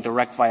Lucky in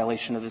direct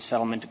violation of the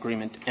settlement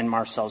agreement and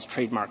Marcel's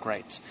trademark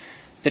rights.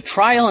 The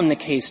trial in the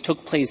case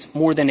took place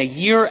more than a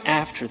year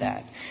after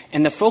that,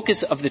 and the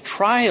focus of the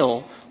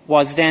trial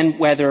was then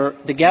whether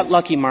the Get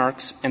Lucky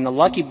marks and the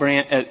Lucky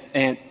brand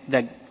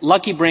the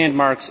Lucky brand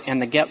marks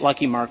and the Get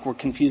Lucky mark were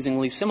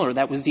confusingly similar.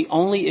 That was the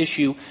only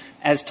issue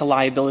as to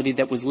liability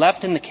that was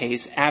left in the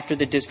case after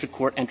the district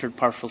court entered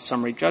partial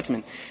summary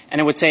judgment. And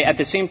I would say at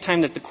the same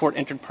time that the court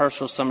entered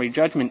partial summary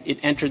judgment, it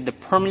entered the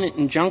permanent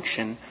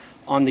injunction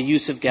on the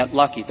use of Get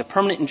Lucky. The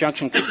permanent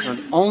injunction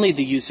concerned only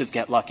the use of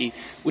Get Lucky,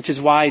 which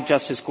is why,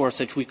 Justice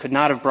Gorsuch, we could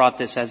not have brought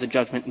this as a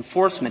judgment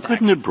enforcement action.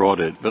 Couldn't have brought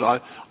it,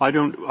 but I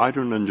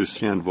don't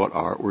understand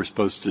what we're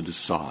supposed to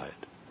decide.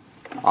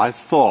 I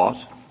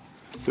thought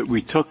that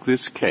we took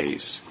this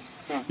case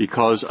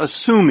because,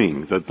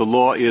 assuming that the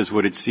law is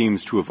what it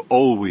seems to have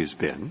always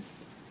been,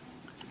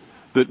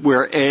 that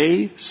where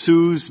A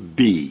sues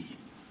B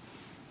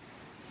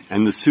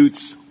and the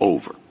suit's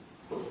over,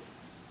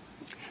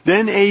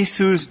 then A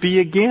sues B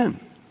again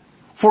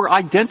for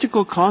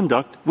identical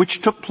conduct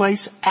which took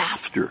place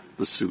after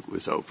the suit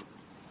was over.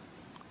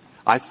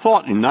 I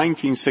thought in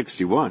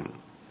 1961,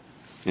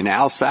 in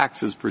Al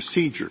Sachs's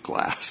procedure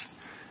class,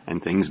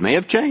 and things may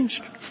have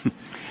changed,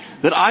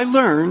 that I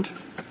learned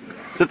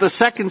that the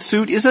second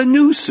suit is a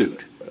new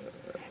suit,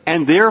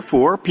 and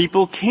therefore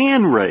people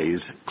can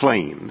raise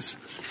claims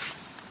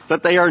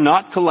that they are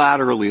not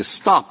collaterally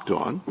estopped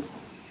on.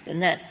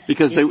 And that,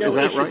 because they, is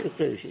that right?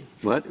 Preclusion.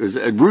 What?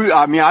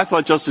 I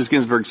thought Justice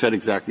Ginsburg said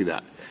exactly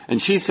that.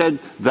 And she said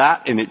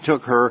that, and it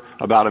took her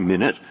about a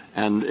minute,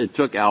 and it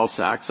took Al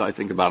Sachs, I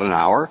think, about an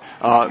hour,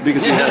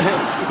 because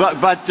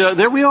but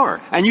there we are.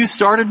 And you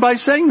started by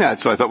saying that,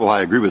 so I thought, well,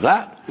 I agree with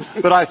that.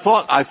 But I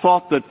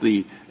thought that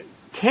the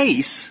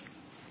case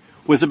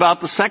was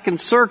about the Second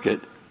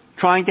Circuit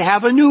trying to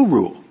have a new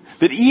rule.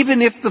 That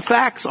even if the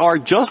facts are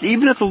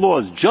even if the law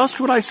is just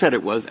what I said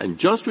it was and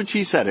just what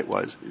she said it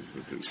was,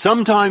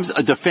 sometimes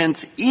a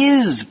defense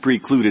is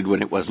precluded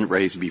when it wasn't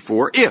raised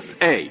before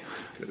if, A,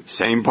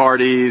 same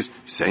parties,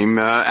 same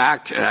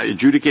act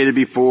adjudicated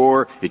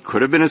before, it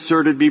could have been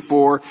asserted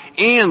before,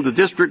 and the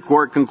district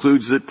court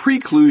concludes that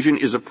preclusion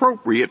is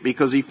appropriate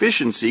because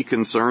efficiency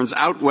concerns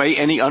outweigh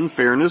any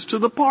unfairness to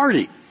the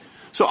party.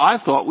 So I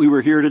thought we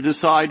were here to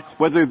decide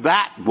whether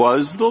that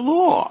was the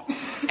law.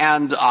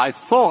 And I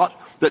thought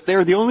that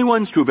they're the only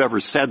ones to have ever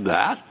said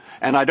that,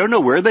 and I don't know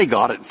where they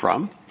got it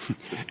from.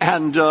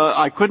 And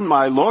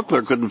my law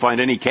clerk couldn't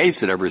find any case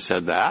that ever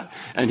said that,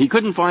 and he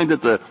couldn't find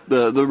that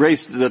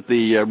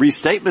the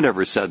restatement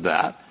ever said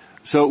that.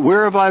 So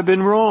where have I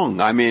been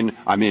wrong? I mean,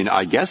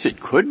 I guess it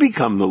could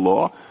become the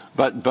law,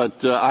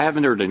 but I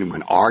haven't heard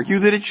anyone argue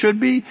that it should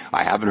be.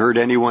 I haven't heard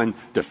anyone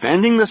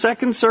defending the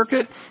Second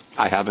Circuit.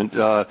 I haven't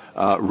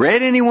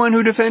read anyone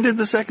who defended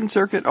the Second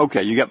Circuit.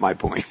 Okay, you get my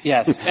point.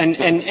 Yes,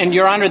 and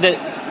Your Honor,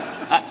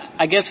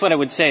 I guess what I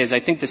would say is I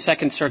think the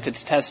Second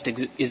Circuit's test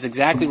is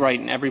exactly right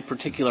in every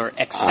particular,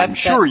 except I'm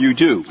sure you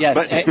do. Yes,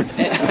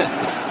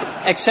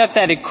 except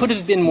that it could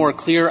have been more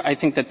clear. I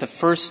think that the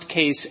first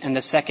case and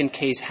the second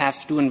case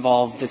have to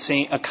involve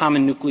a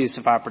common nucleus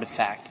of operative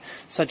fact,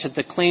 such that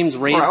the claims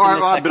raised in the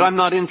second. But I'm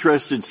not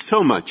interested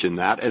so much in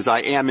that as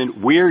I am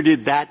in where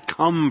did that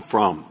come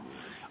from?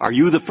 Are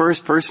you the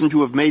first person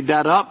to have made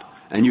that up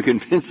and you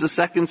convince the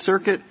Second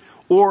Circuit?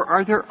 Or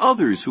are there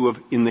others who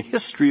have, in the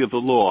history of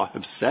the law,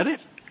 have said it?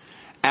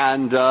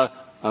 And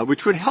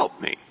which would help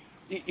me.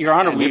 Your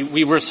Honor,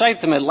 we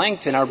recite them at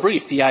length in our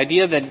brief. The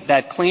idea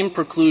that claim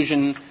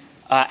preclusion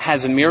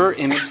has a mirror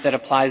image that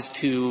applies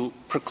to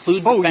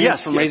preclude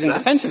defendants from raising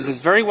defenses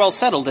is very well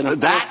settled.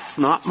 That's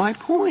not my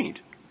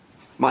point.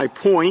 My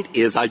point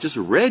is I just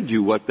read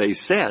you what they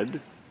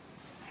said,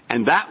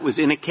 and that was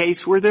in a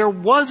case where there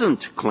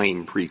wasn't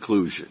claim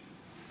preclusion.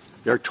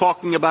 They're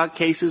talking about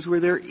cases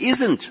where there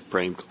isn't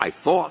claim, I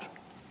thought.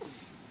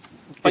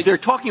 If they're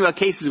talking about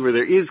cases where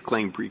there is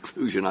claim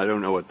preclusion, I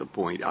don't know what the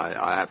point.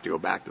 I have to go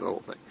back to the whole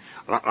thing.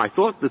 I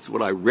thought that's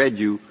what I read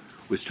you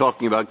was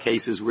talking about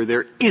cases where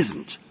there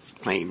isn't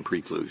claim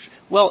preclusion.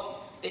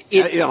 Well,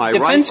 am I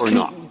right or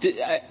not?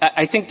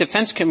 I think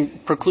defense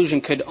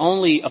preclusion could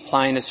only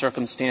apply in a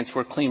circumstance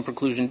where claim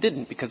preclusion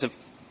didn't, because if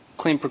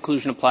claim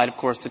preclusion applied, of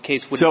course, the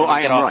case would So get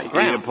I am off right. the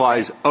ground. It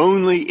applies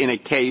only in a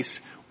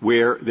case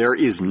where there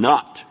is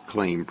not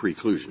claim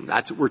preclusion.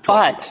 That's what we're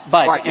talking about.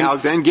 But, all right, now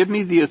then give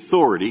me the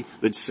authority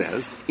that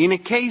says in a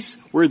case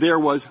where there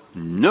was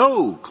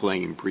no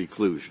claim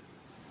preclusion.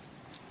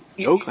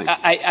 No claim.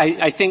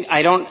 I think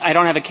I don't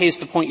have a case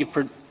to point you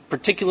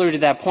particularly to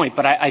that point,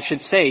 but I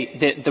should say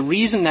that the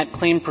reason that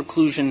claim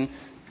preclusion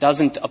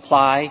doesn't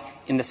apply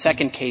in the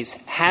second case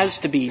has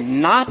to be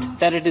not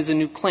that it is a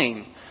new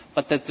claim,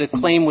 but that the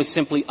claim was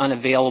simply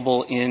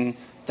unavailable in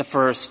the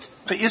first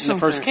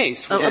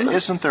case.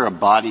 Isn't there a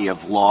body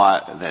of law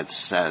that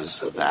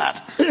says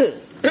that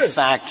the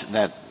fact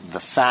that the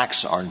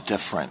facts are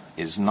different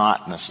is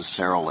not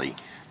necessarily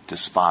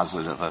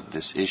dispositive of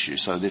this issue?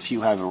 So that if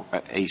you have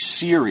a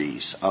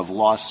series of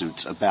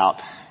lawsuits about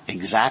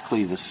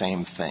exactly the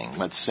same thing,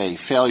 let's say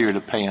failure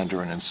to pay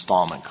under an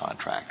installment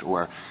contract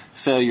or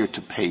failure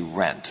to pay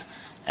rent,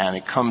 and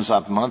it comes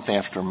up month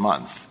after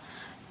month,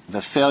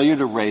 the failure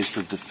to raise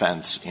the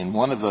defense in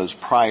one of those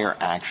prior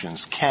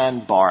actions can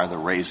bar the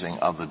raising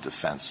of the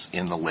defense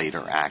in the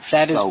later action.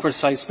 That is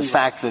precisely the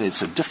fact that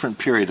it's a different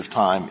period of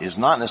time is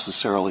not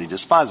necessarily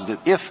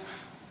dispositive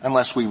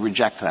unless we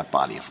reject that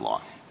body of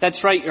law.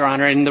 That's right, Your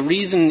Honor, and the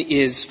reason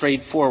is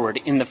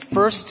straightforward. In the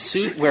first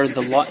suit where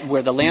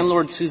the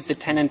landlord sues the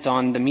tenant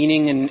on the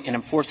meaning and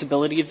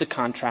enforceability of the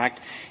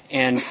contract,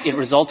 and it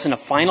results in a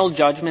final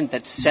judgment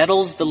that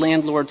settles the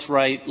landlord's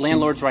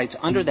rights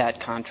under that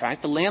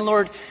contract, the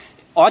landlord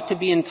ought to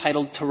be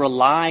entitled to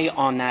rely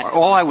on that.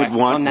 All I would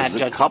want is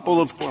judgment. a couple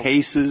of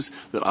cases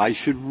that I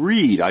should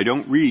read. I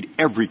don't read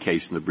every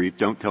case in the brief.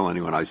 Don't tell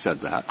anyone I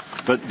said that.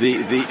 But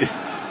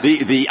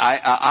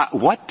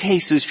what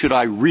cases should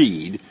I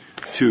read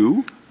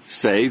to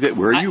say that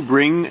where you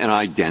bring an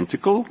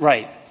identical?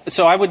 Right.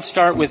 So I would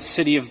start with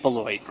City of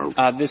Beloit.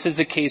 This is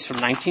a case from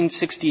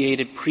 1968.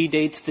 It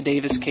predates the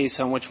Davis case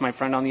on which my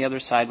friend on the other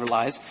side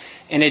relies.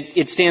 And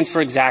it stands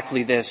for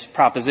exactly this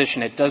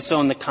proposition. It does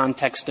so in the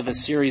context of a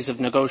series of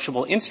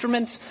negotiable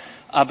instruments,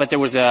 but there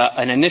was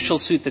an initial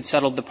suit that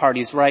settled the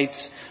parties'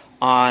 rights.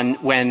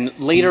 When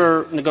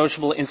later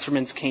negotiable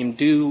instruments came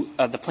due,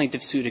 the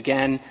plaintiff sued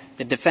again.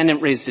 The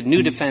defendant raised a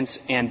new defense,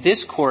 and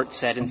this court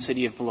said in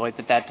City of Beloit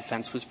that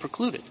defense was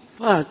precluded.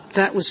 But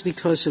that was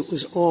because it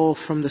was all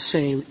from the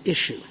same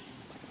issue.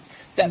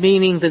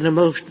 Meaning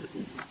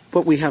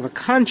but we have a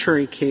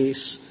contrary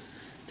case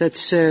that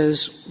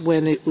says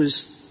when it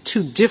was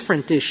two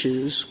different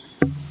issues,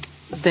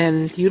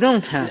 then you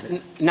don't have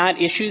it.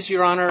 Not issues,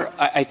 Your Honor.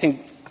 I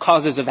think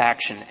causes of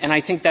action. And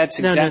I think that's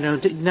No.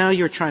 Now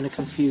you're trying to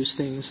confuse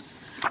things.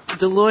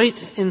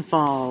 Deloitte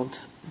involved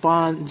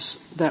bonds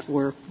that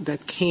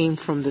came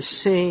from the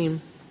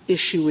same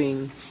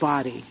issuing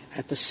body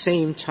at the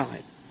same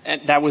time.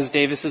 And that was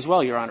Davis as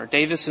well, Your Honor.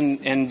 Davis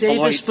and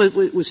Davis, Beloit.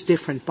 but it was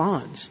different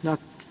bonds, not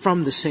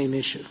from the same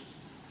issue.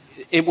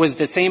 It was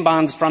the same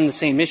bonds from the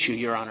same issue,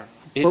 Your Honor.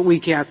 But we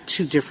got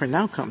two different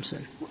outcomes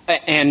then.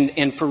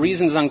 And for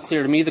reasons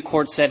unclear to me, the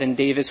court said in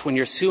Davis, when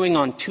you're suing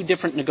on two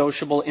different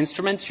negotiable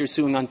instruments, you're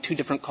suing on two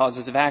different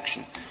causes of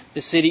action.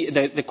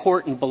 The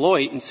court in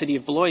Beloit, in City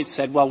of Beloit,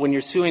 said, well, when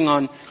you're suing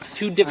on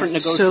two different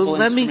negotiable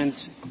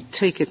instruments. So let me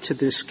take it to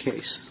this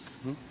case.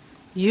 Mm-hmm.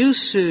 You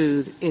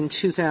sued in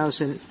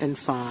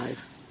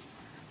 2005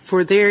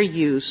 for their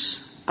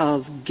use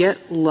of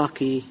Get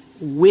Lucky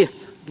with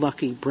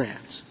Lucky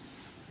Brands.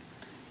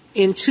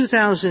 In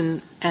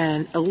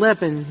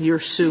 2011, you're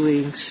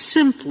suing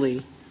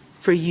simply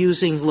for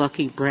using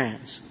Lucky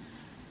Brands.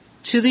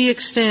 To the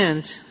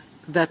extent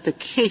that the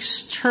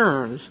case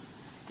turned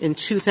in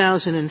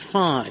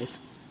 2005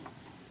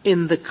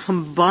 in the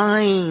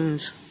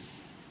combined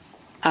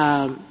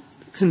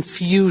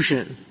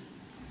confusion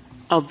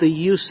of the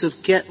use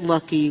of Get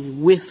Lucky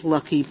with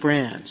Lucky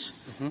Brands.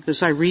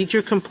 Because I read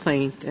your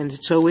complaint, and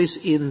it's always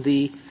in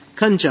the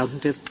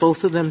conjunctive,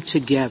 both of them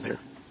together.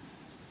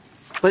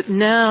 But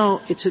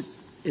now it's,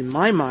 in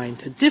my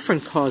mind, a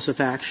different cause of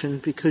action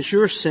because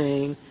you're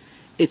saying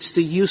it's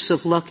the use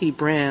of Lucky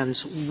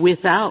Brands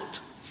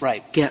without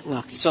Get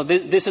Lucky. So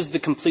this is the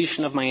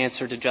completion of my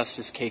answer to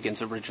Justice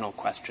Kagan's original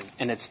question,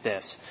 and it's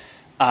this.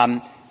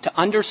 To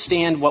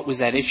understand what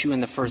was at issue in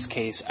the first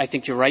case, I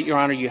think you're right, Your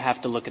Honor, you have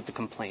to look at the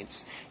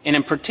complaints. And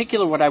in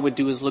particular, what I would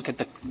do is look at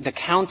the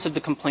counts of the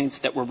complaints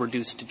that were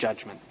reduced to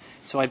judgment.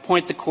 So I'd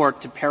point the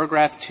Court to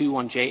paragraph 2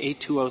 on JA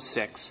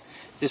 206.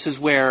 This is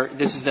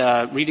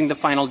reading the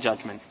final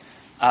judgment.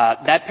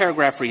 That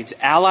paragraph reads,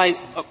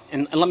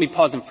 and let me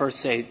pause and first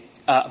say,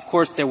 of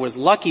course, there was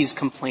Lucky's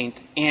complaint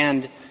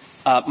and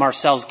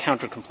Marcel's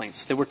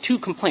counter-complaints. There were two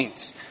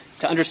complaints.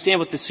 To understand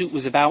what the suit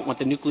was about, what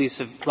the nucleus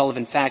of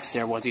relevant facts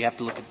there was, you have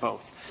to look at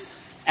both.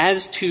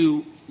 As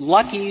to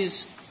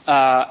Lucky's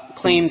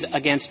claims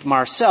against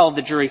Marcel,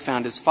 the jury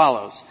found as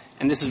follows,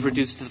 and this is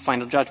reduced to the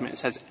final judgment. It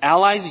says,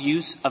 Ally's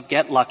use of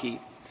Get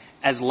Lucky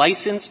as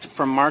licensed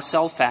from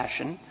Marcel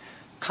Fashion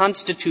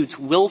constitutes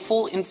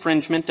willful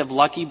infringement of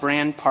Lucky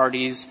Brand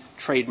Parties'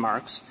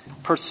 trademarks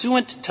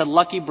pursuant to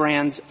Lucky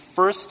Brand's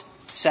first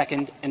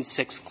second, and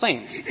sixth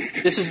claims.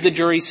 This is the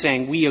jury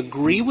saying, we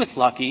agree with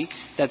Lucky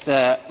that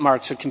the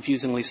marks are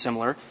confusingly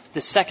similar.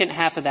 The second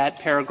half of that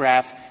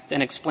paragraph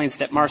then explains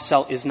that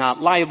Marcel is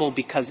not liable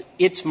because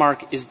its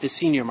mark is the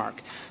senior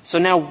mark. So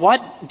now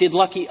what did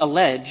Lucky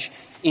allege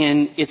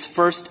in its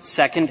first,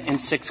 second, and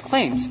sixth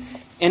claims?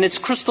 And it's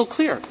crystal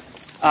clear.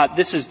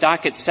 This is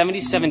docket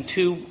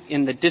 77-2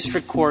 in the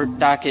district court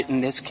docket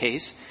in this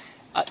case.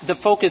 The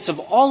focus of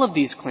all of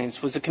these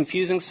claims was a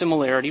confusing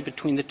similarity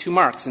between the two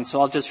marks. And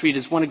so I'll just read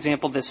as one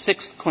example the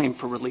sixth claim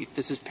for relief.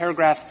 This is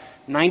paragraph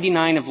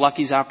 99 of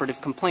Lucky's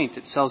operative complaint.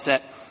 It says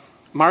that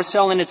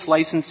Marcel and its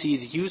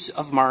licensee's use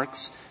of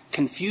marks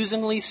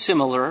confusingly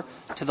similar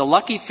to the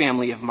Lucky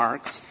family of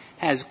marks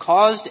has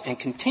caused and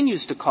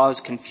continues to cause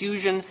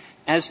confusion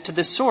as to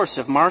the source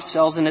of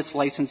Marcel's and its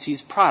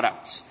licensee's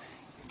products,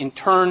 in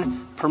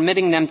turn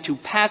permitting them to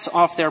pass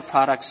off their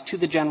products to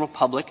the general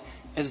public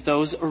as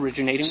those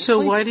originating. So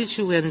why did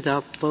you end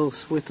up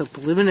both with a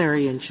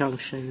preliminary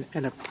injunction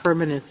and a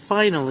permanent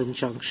final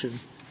injunction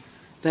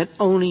that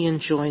only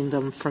enjoined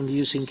them from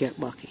using Get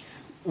Lucky?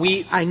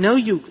 I know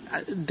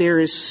there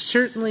is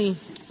certainly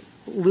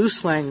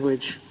loose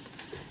language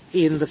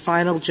in the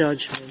final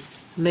judgment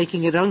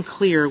making it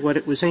unclear what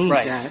it was aimed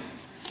at,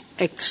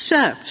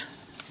 except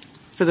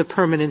for the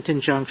permanent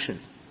injunction.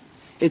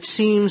 It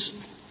seems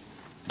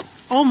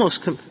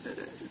almost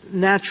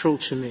natural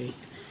to me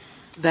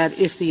that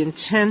if the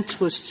intent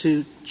was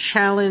to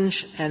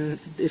challenge and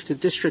if the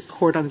district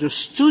court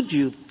understood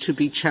you to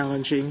be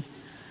challenging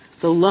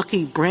the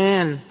Lucky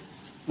brand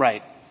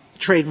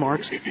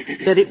trademarks,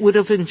 that it would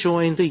have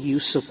enjoined the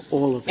use of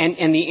all of it.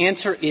 And the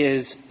answer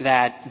is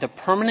that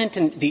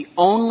the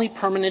only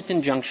permanent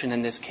injunction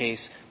in this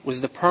case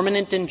was the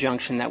permanent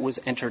injunction that was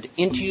entered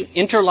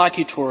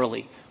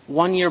interlocutorily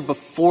 1 year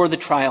before the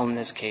trial in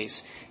this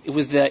case. It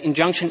was the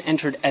injunction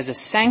entered as a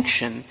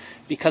sanction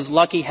because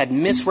Lucky had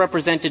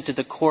misrepresented to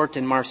the court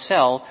and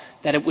Marcel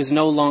that it was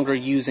no longer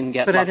using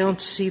Get Lucky. But I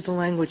don't see the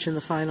language in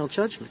the final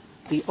judgment.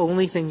 The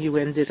only thing you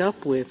ended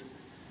up with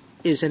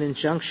is an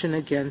injunction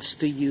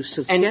against the use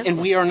of Get Lucky. And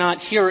we are not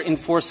here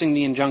enforcing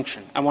the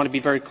injunction. I want to be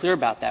very clear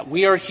about that.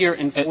 We are here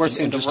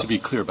enforcing and just to be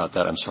clear about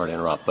that, I'm sorry to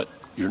interrupt, but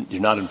you're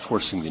not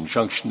enforcing the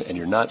injunction and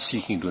you're not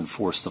seeking to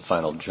enforce the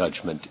final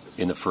judgment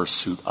in the first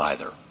suit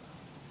either.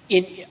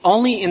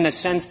 Only in the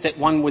sense that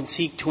one would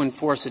seek to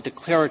enforce a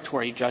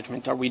declaratory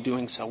judgment are we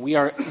doing so. We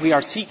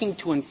are seeking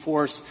to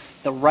enforce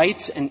the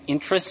rights and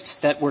interests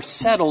that were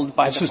settled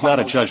by This is not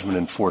a judgment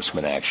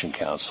enforcement action,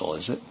 counsel,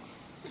 is it?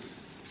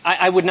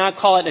 I would not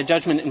call it a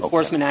judgment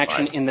enforcement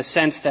action in the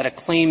sense that a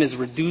claim is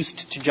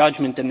reduced to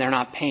judgment and they're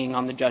not paying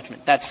on the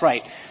judgment. That's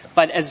right.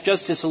 But as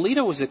Justice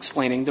Alito was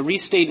explaining, the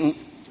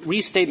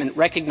restatement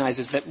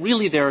recognizes that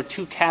really there are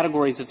two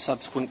categories of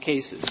subsequent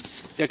cases.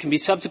 There can be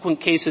subsequent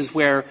cases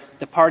where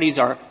the parties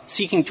are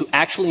seeking to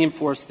actually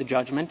enforce the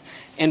judgment,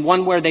 and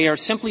one where they are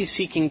simply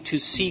seeking to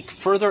seek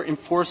further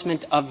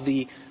enforcement of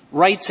the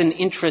rights and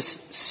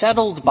interests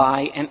settled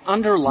by and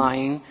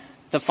underlying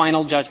the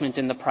final judgment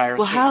in the prior case.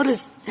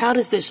 Well, how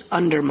does this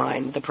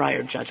undermine the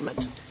prior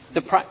judgment?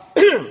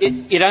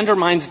 It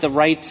undermines the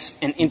rights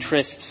and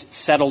interests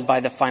settled by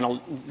the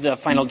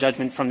final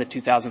judgment from the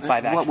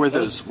 2005 action. What were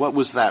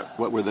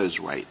those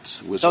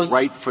rights? Was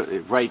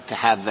it right to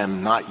have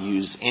them not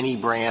use any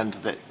brand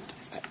that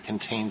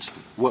contains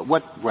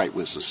what right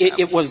was established?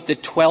 It was the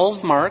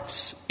 12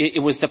 marks.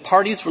 It was the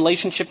parties'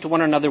 relationship to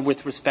one another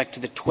with respect to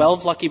the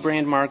 12 Lucky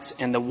brand marks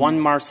and the one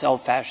Marcel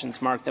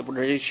Fashions mark that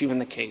were at issue in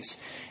the case.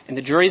 And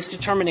the jury's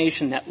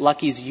determination that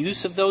Lucky's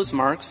use of those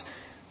marks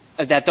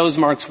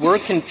were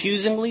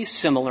confusingly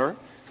similar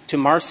to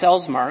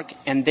Marcel's mark,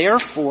 and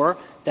therefore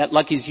that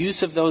Lucky's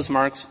use of those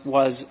marks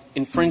was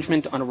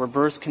infringement on a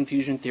reverse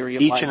confusion theory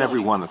of liability. Each and every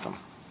one of them.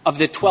 Of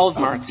the 12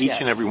 marks, Each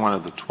and every one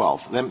of the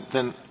 12.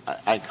 Then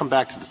I come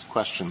back to this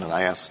question that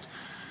I asked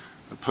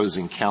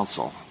opposing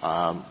counsel.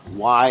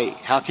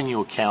 How can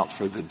you account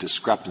for the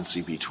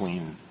discrepancy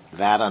between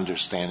that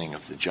understanding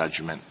of the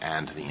judgment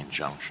and the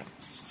injunction?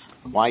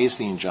 Why is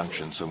the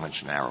injunction so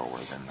much narrower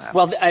than that?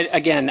 Well,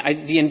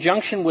 the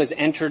injunction was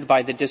entered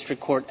by the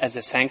district court as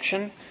a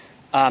sanction.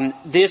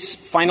 This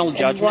final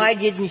judgment. And why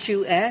didn't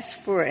you ask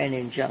for an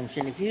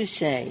injunction? If you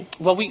say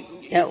what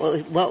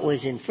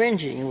was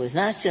infringing was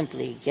not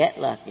simply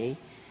Get Lucky,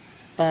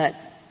 but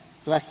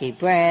Lucky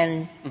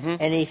brand,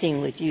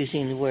 anything with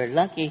using the word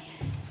Lucky,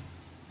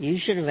 you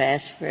should have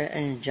asked for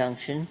an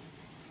injunction.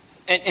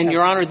 And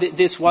Your Honor,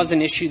 this was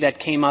an issue that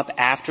came up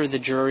after the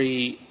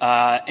jury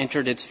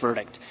entered its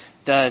verdict.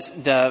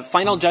 The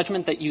final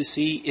judgment that you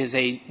see is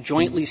a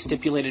jointly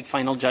stipulated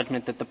final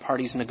judgment that the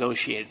parties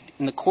negotiated.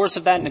 In the course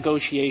of that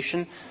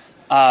negotiation,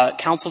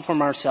 counsel for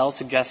Marcel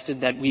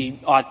suggested that we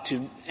ought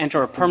to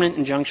enter a permanent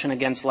injunction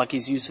against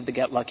Lucky's use of the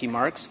Get Lucky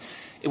marks.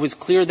 It was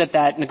clear that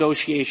that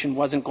negotiation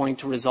wasn't going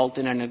to result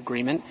in an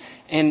agreement,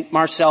 and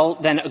Marcel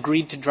then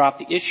agreed to drop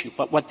the issue.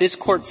 But what this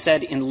Court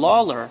said in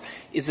Lawler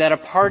is that a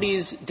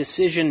party's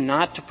decision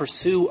not to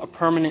pursue a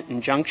permanent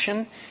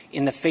injunction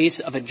in the face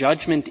of a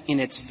judgment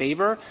in its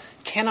favor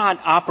cannot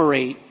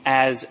operate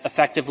as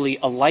effectively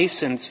a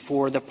license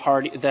for the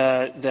party,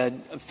 the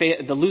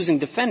losing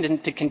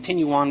defendant to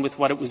continue on with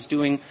what it was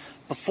doing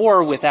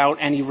before without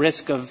any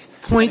risk of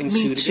getting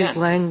sued again. Point me to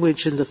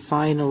language in the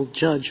final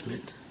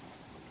judgment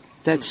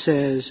that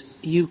says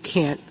you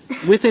can't,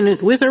 with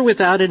or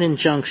without an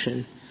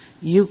injunction,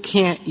 you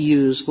can't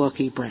use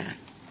Lucky Brand.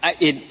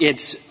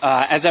 It's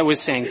as I was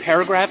saying,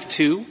 paragraph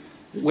 2,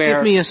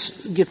 where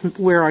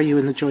where are you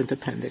in the joint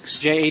appendix?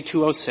 JA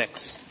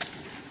 206.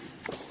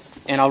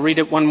 And I'll read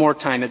it one more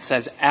time. It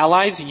says,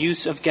 Allies'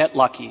 use of Get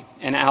Lucky,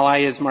 and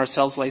Ally is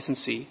Marcel's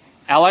licensee,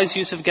 Allies'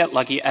 use of Get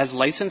Lucky as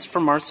licensed for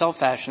Marcel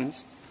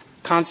Fashions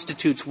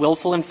constitutes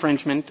willful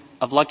infringement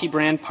of Lucky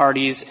Brand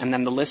parties, and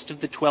then the list of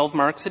the 12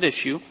 marks at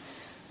issue,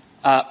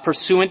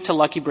 pursuant to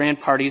Lucky Brand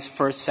parties'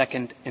 first,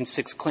 second, and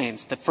sixth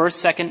claims. The first,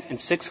 second, and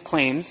sixth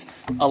claims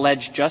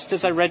allege, just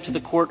as I read to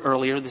the Court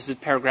earlier, this is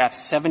paragraph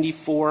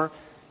 74,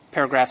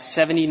 paragraph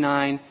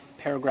 79,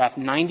 paragraph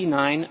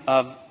 99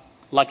 of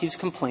Lucky's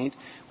complaint,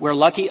 where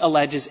Lucky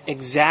alleges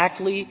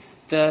exactly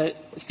the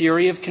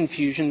theory of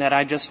confusion that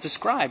I just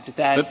described.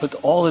 But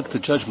all that the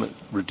judgment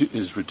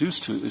is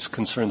reduced to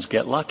concerns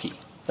Get Lucky.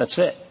 That's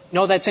it.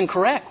 No, that's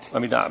incorrect. I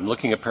mean, I'm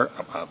looking at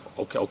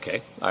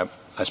okay.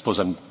 I suppose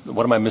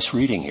what am I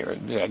misreading here?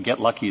 Get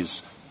Lucky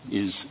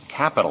is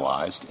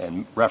capitalized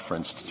and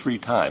referenced 3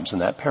 times in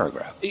that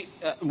paragraph.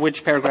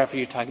 Which paragraph are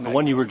you talking about? The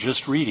one you were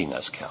just reading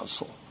us,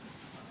 counsel.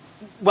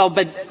 Well,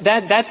 but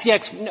that's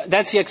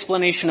the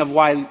explanation of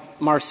why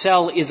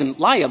Marcel isn't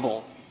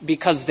liable,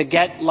 because the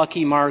Get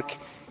Lucky mark,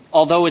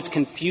 although it's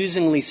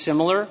confusingly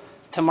similar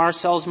to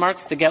Marcel's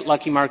marks, the Get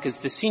Lucky mark is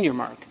the senior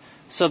mark.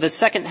 So the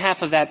second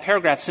half of that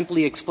paragraph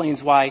simply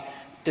explains why,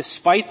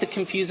 despite the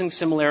confusing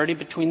similarity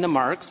between the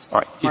marks, all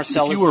right.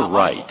 Marcel if is you were not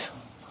right, liable.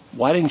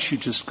 Why didn't you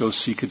just go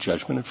seek a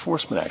judgment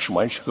enforcement action?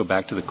 Why didn't you go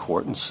back to the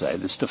Court and say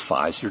this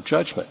defies your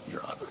judgment,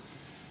 Your Honor?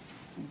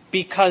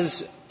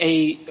 Because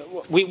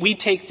we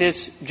take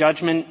this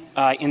judgment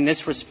in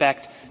this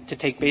respect to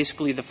take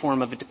basically the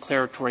form of a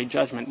declaratory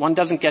judgment. One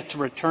doesn't get to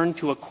return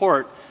to a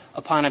court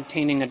upon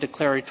obtaining a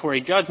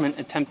declaratory judgment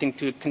attempting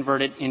to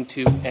convert it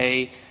into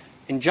a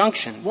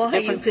injunction. Well,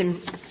 you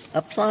can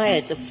apply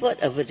at the foot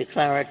of a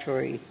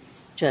declaratory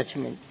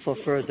judgment for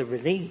further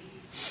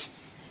relief.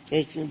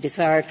 A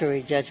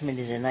declaratory judgment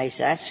is a nice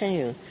action.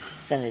 You're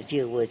going to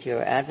deal with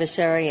your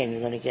adversary and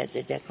you're going to get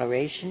the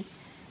declaration.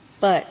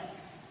 But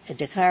a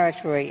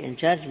declaratory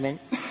judgment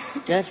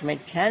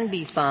can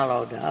be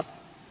followed up.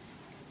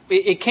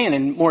 It can,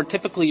 and more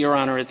typically, Your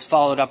Honor, it's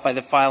followed up by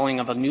the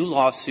filing of a new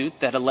lawsuit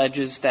that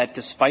alleges that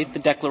despite the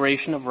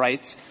declaration of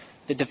rights,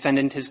 the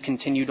defendant has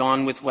continued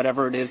on with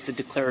whatever it is the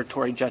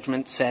declaratory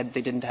judgment said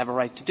they didn't have a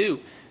right to do.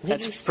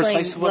 That's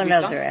precisely what we've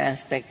done. One other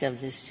aspect of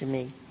this to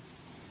me.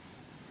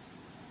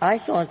 I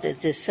thought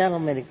that this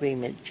settlement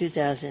agreement,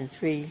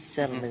 2003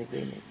 settlement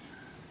agreement,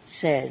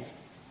 said,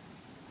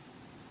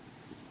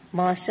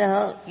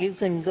 Marcel, you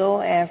can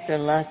go after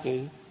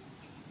Lucky.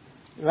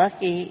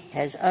 Lucky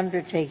has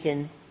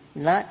undertaken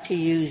not to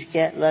use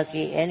Get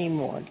Lucky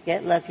anymore.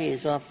 Get Lucky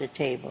is off the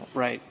table.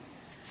 Right.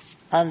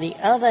 On the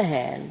other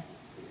hand,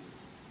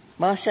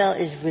 Marcel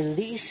is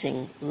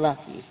releasing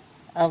Lucky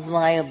of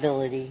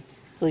liability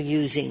for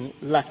using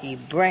Lucky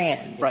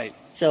Brand. Right.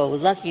 So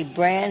Lucky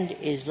Brand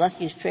is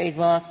Lucky's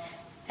trademark,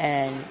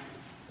 and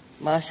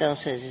Marcel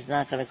says it's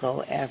not going to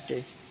go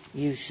after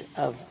use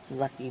of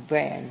Lucky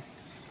Brand.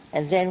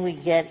 And then we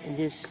get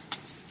this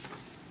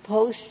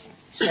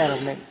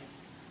post-settlement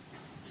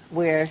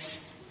where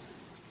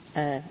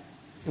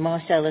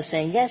Marcel is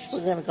saying, yes,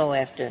 we're going to go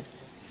after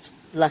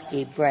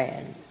Lucky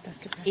Brand,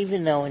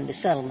 even though in the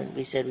settlement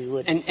we said we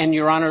wouldn't. And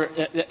Your Honor,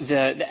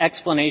 the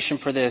explanation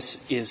for this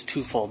is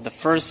twofold. The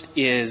first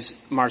is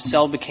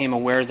Marcel became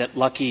aware that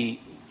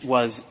Lucky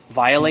was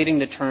violating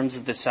the terms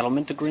of the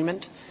settlement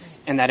agreement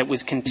and that it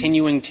was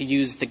continuing to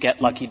use the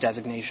Get Lucky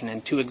designation.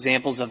 And 2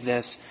 examples of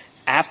this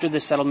after the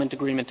settlement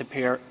agreement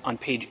appear on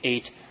page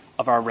 8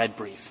 of our red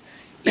brief.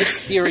 Its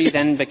theory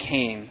then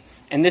became,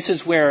 and this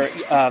is where,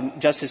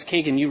 Justice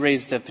Kagan, you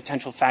raised the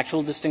potential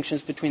factual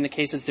distinctions between the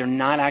cases. They're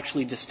not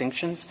actually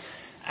distinctions.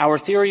 Our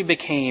theory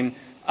became,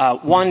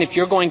 one, if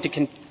you're going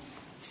to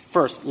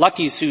first,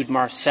 Lucky sued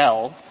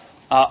Marcel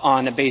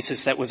on a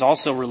basis that was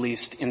also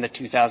released in the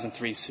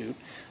 2003 suit.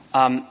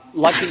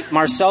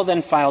 Marcel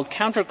then filed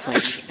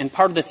counterclaims, and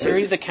part of the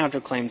theory of the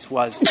counterclaims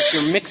was if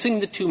you're mixing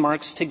the 2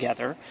 marks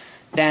together,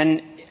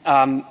 then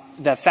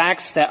the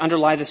facts that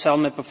underlie the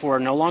settlement before are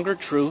no longer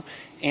true,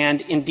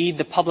 and indeed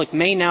the public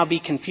may now be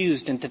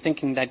confused into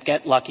thinking that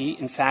Get Lucky,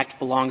 in fact,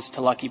 belongs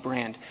to Lucky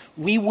Brand.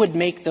 We would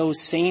make those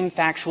same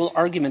factual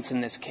arguments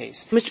in this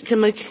case.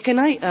 Can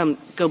I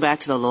go back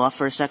to the law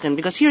for a second?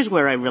 Because here's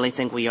where I really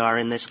think we are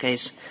in this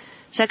case.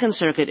 Second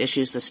Circuit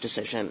issues this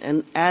decision,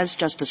 and as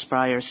Justice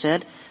Breyer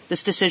said,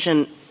 this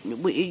decision,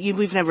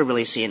 we've never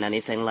really seen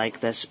anything like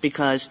this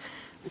because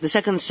the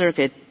Second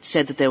Circuit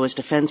said that there was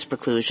defense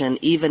preclusion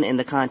even in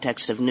the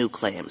context of new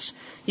claims.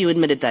 You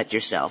admitted that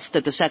yourself,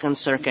 that the Second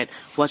Circuit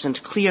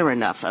wasn't clear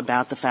enough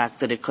about the fact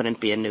that it couldn't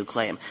be a new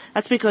claim.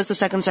 That's because the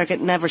Second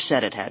Circuit never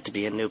said it had to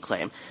be a new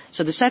claim.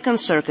 So the Second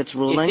Circuit's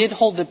ruling, it did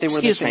hold that they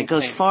were the same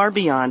goes claim. far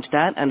beyond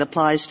that and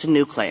applies to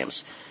new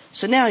claims.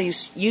 So now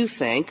you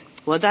think,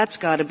 well, that's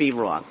got to be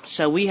wrong.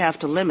 So we have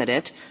to limit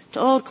it to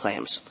old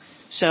claims.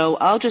 So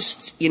I'll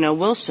just,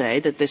 we'll say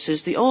that this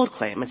is the old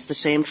claim. It's the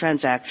same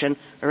transaction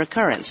or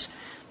occurrence.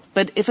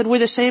 But if it were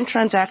the same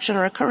transaction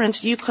or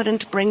occurrence, you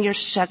couldn't bring your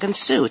second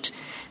suit.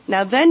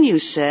 Now then you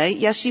say,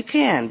 yes, you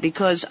can,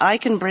 because I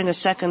can bring a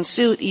second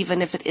suit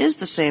even if it is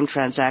the same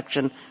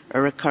transaction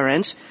or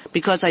occurrence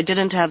because I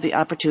didn't have the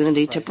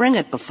opportunity to bring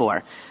it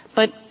before.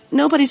 But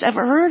nobody's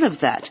ever heard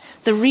of that.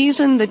 The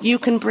reason that you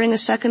can bring a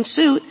second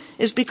suit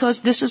is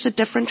because this is a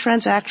different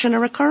transaction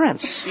or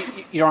occurrence.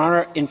 Your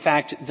Honor, in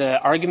fact, the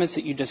arguments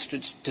that you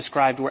just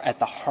described were at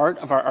the heart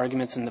of our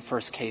arguments in the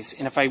first case.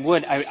 And if I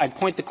would, I'd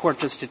point the Court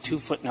just to 2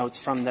 footnotes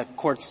from the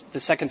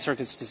Second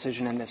Circuit's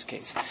decision in this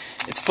case.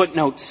 It's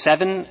footnote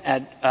 7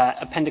 at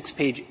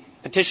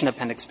Petition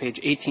Appendix page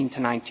 18 to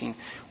 19,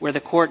 where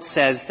the Court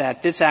says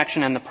that this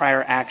action and the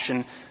prior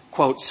action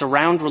quote,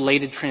 surround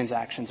related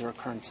transactions or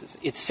occurrences.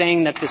 It's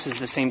saying that this is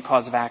the same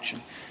cause of action.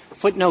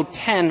 Footnote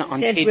 10 on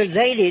page...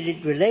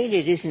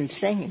 Related isn't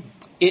saying.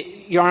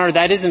 Your Honor,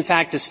 that is in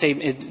fact a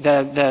statement.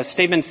 The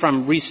statement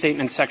from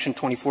Restatement Section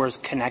 24 is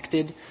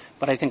connected,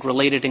 but I think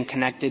related and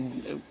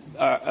connected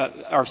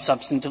are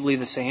substantively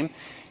the same.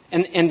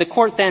 And the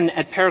Court then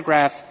at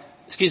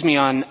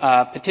on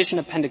Petition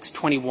Appendix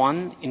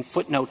 21 in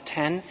footnote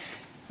 10,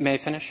 may I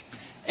finish?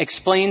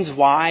 Explains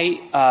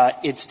why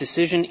its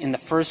decision in the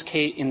first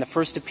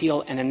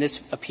appeal and in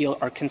this appeal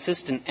are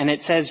consistent. And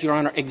it says, Your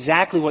Honor,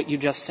 exactly what you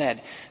just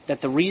said,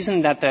 that the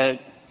reason that the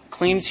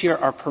claims here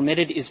are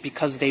permitted is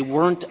because they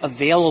weren't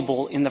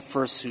available in the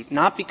first suit,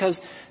 not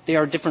because they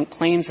are different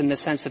claims in the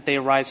sense that they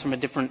arise from a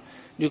different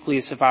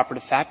nucleus of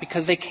operative fact,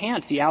 because they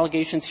can't. The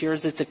allegations here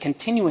is it's a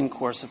continuing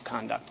course of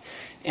conduct.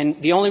 And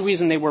the only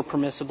reason they were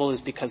permissible is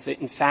because,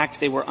 in fact,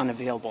 they were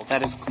unavailable.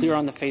 That is clear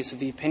on the face of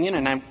the opinion,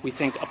 and we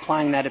think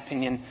applying that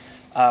opinion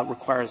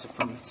requires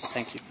affirmance.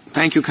 Thank you.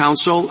 Thank you,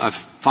 counsel.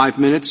 5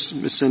 minutes,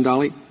 Ms.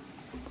 Sindali.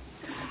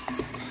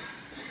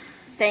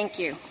 Thank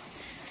you.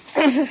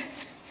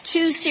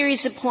 2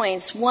 series of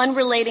points, one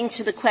relating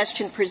to the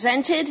question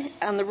presented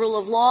on the rule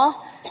of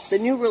law, the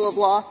new rule of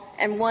law,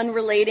 and one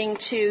relating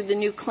to the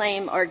new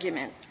claim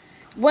argument.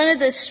 One of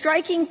the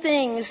striking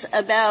things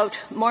about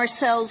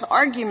Marcel's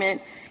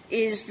argument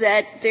is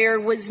that there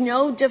was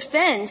no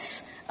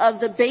defense of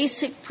the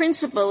basic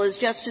principle, as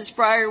Justice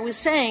Breyer was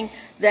saying,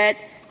 that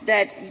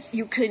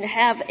you could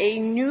have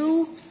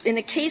in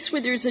a case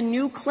where there's a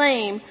new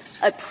claim,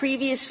 a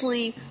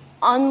previously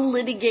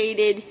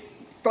unlitigated,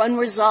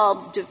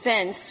 unresolved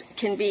defense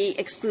can be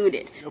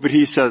excluded. But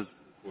he says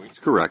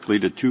correctly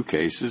to 2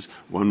 cases.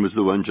 One was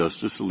the one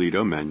Justice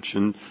Alito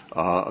mentioned,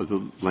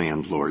 the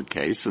landlord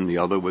case, and the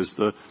other was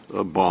the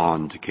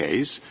bond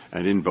case.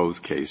 And in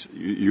both cases,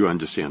 you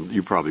understand,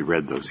 you probably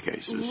read those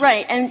cases.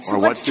 Right. And so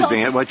what's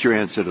your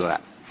answer to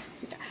that?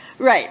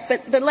 Right.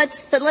 But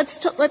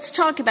let's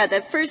talk about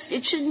that. First,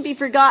 it shouldn't be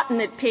forgotten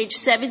that page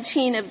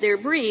 17 of their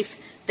brief,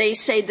 they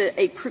say that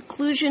a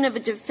preclusion of a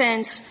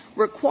defense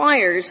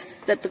requires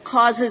that the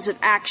causes of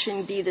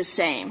action be the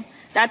same.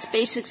 That's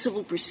basic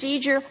civil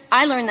procedure.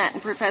 I learned that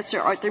in Professor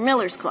Arthur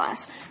Miller's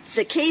class.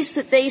 The case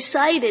that they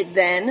cited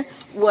then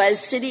was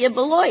City of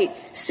Beloit.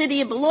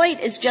 City of Beloit,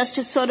 as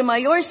Justice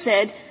Sotomayor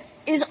said,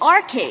 is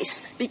our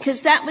case,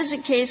 because that was a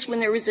case when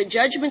there was a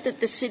judgment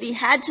that the city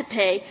had to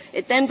pay.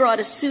 It then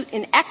brought a suit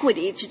in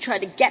equity to try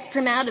to get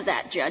them out of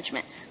that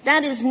judgment.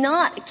 That is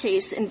not a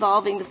case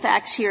involving the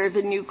facts here of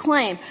a new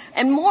claim.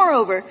 And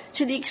moreover,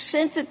 to the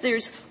extent that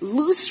there's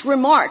loose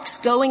remarks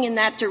going in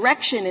that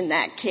direction in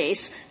that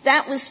case,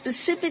 that was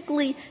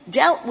specifically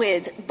dealt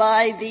with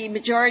by the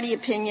majority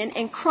opinion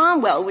in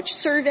Cromwell, which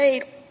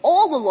surveyed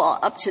all the law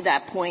up to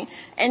that point.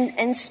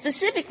 And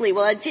specifically,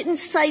 while it didn't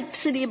cite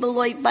City of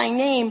Beloit by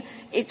name,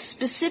 it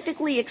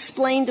specifically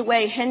explained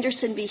away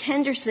Henderson v.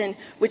 Henderson,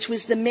 which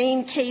was the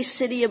main case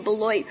City of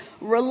Beloit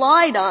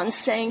relied on,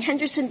 saying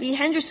Henderson v.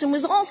 Henderson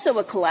was also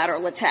a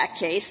collateral attack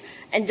case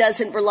and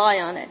doesn't rely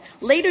on it.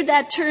 Later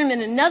that term,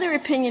 in another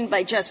opinion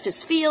by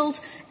Justice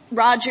Field,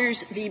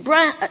 Davis v.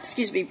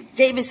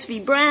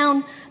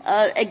 Brown,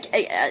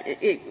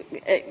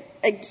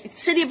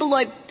 City of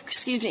Beloit,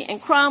 and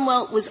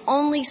Cromwell was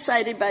only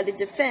cited by the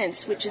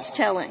defense, which is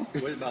telling.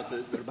 What about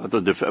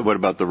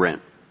the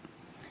rent?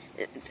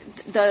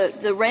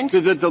 The rent?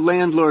 The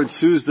landlord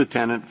sues the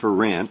tenant for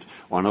rent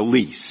on a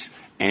lease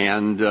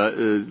and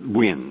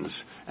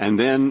wins. And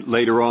then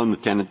later on the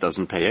tenant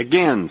doesn't pay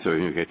again.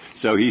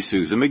 So he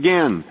sues him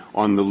again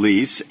on the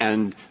lease,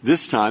 and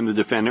this time the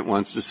defendant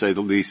wants to say the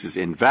lease is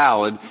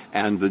invalid,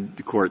 and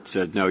the court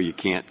said, no, you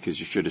can't, because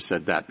you should have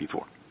said that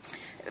before.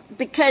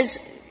 Because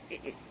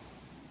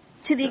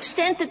To the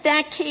extent that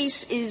that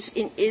case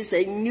is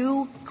a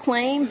new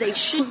claim, they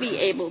should be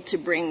able to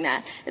bring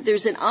that. If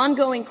there's an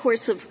ongoing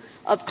course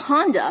of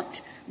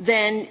conduct,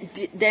 then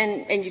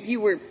and if you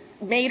were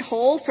made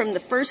whole from the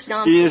first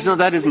Yes, no,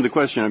 that isn't the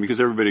question, because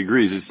everybody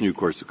agrees it's a new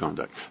course of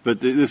conduct. But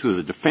this was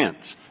a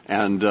defense.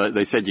 And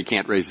they said you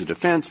can't raise the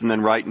defense, and then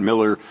Wright and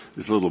Miller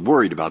is a little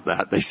worried about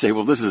that. They say,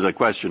 well, this is a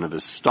question of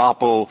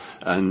estoppel,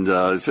 and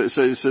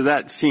so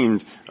that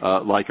seemed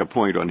like a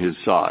point on his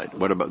side.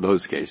 What about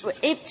those cases?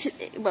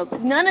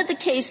 None of the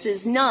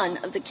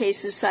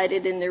cases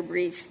cited in their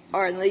brief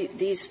are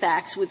these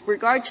facts. With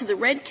regard to the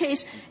Red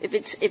case, if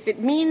it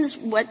means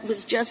what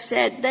was just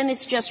said, then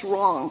it's just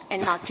wrong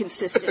and not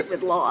consistent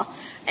with law.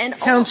 And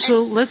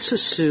Counsel, let's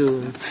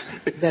assume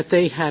that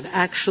they had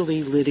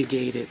actually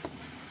litigated.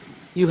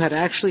 You had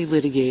actually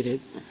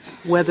litigated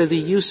whether the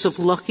use of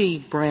Lucky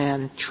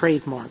brand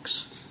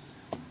trademarks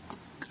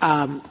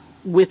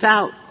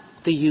without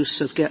the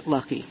use of Get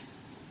Lucky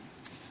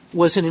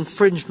was an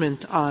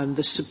infringement on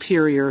the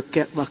superior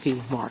Get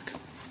Lucky mark.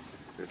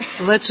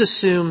 Let's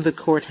assume the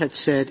court had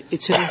said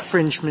it's an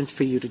infringement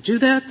for you to do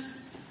that.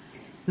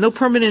 No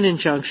permanent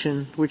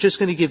injunction. We're just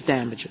going to give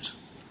damages.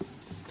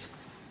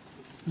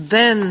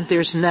 Then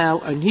there's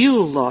now a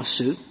new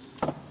lawsuit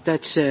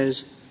that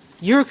says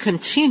you're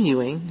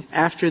continuing,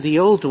 after the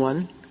old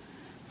one,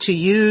 to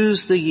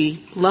use the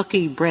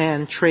Lucky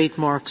brand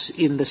trademarks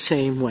in the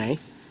same way.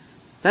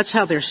 That's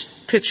how they're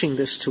pitching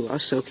this to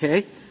us,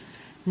 okay?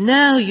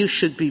 Now you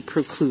should be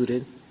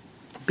precluded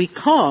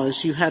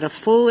because you had a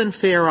full and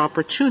fair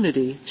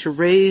opportunity to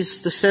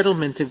raise the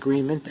settlement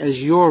agreement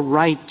as your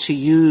right to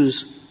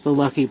use the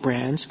Lucky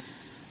brands.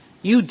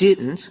 You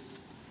didn't.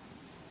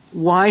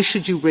 Why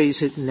should you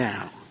raise it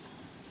now?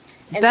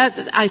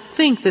 I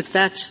think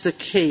that's the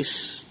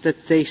case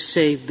that they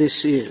say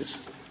this is.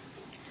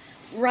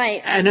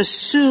 Right. And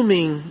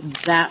assuming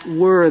that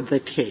were the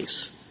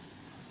case,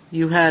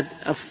 you had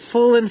a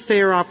full and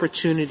fair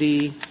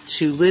opportunity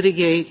to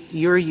litigate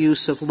your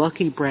use of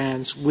Lucky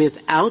brands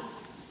without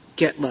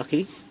Get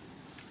Lucky,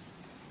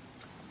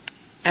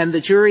 and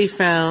the jury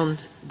found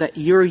that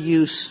your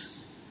use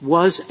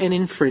was an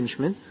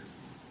infringement.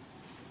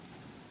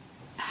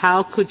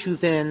 How could you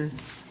then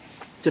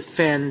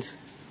defend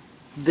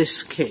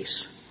this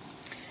case?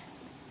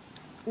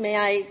 May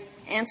I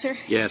answer?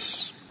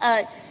 Yes.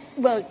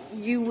 Well,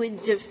 you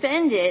would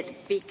defend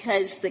it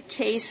because the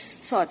case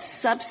sought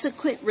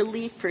subsequent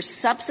relief for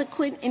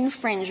subsequent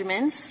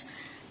infringements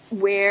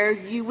where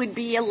you would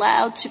be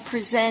allowed to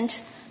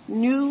present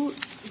new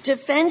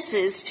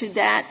defenses to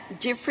that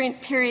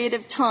different period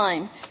of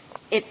time.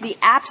 If the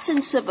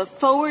absence of a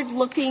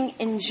forward-looking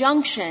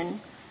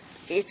injunction,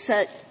 it's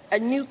a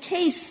new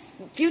case.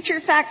 Future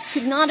facts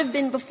could not have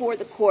been before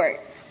the court.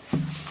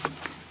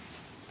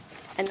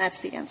 And that's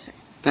the answer.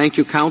 Thank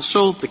you,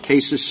 counsel. The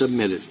case is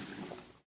submitted.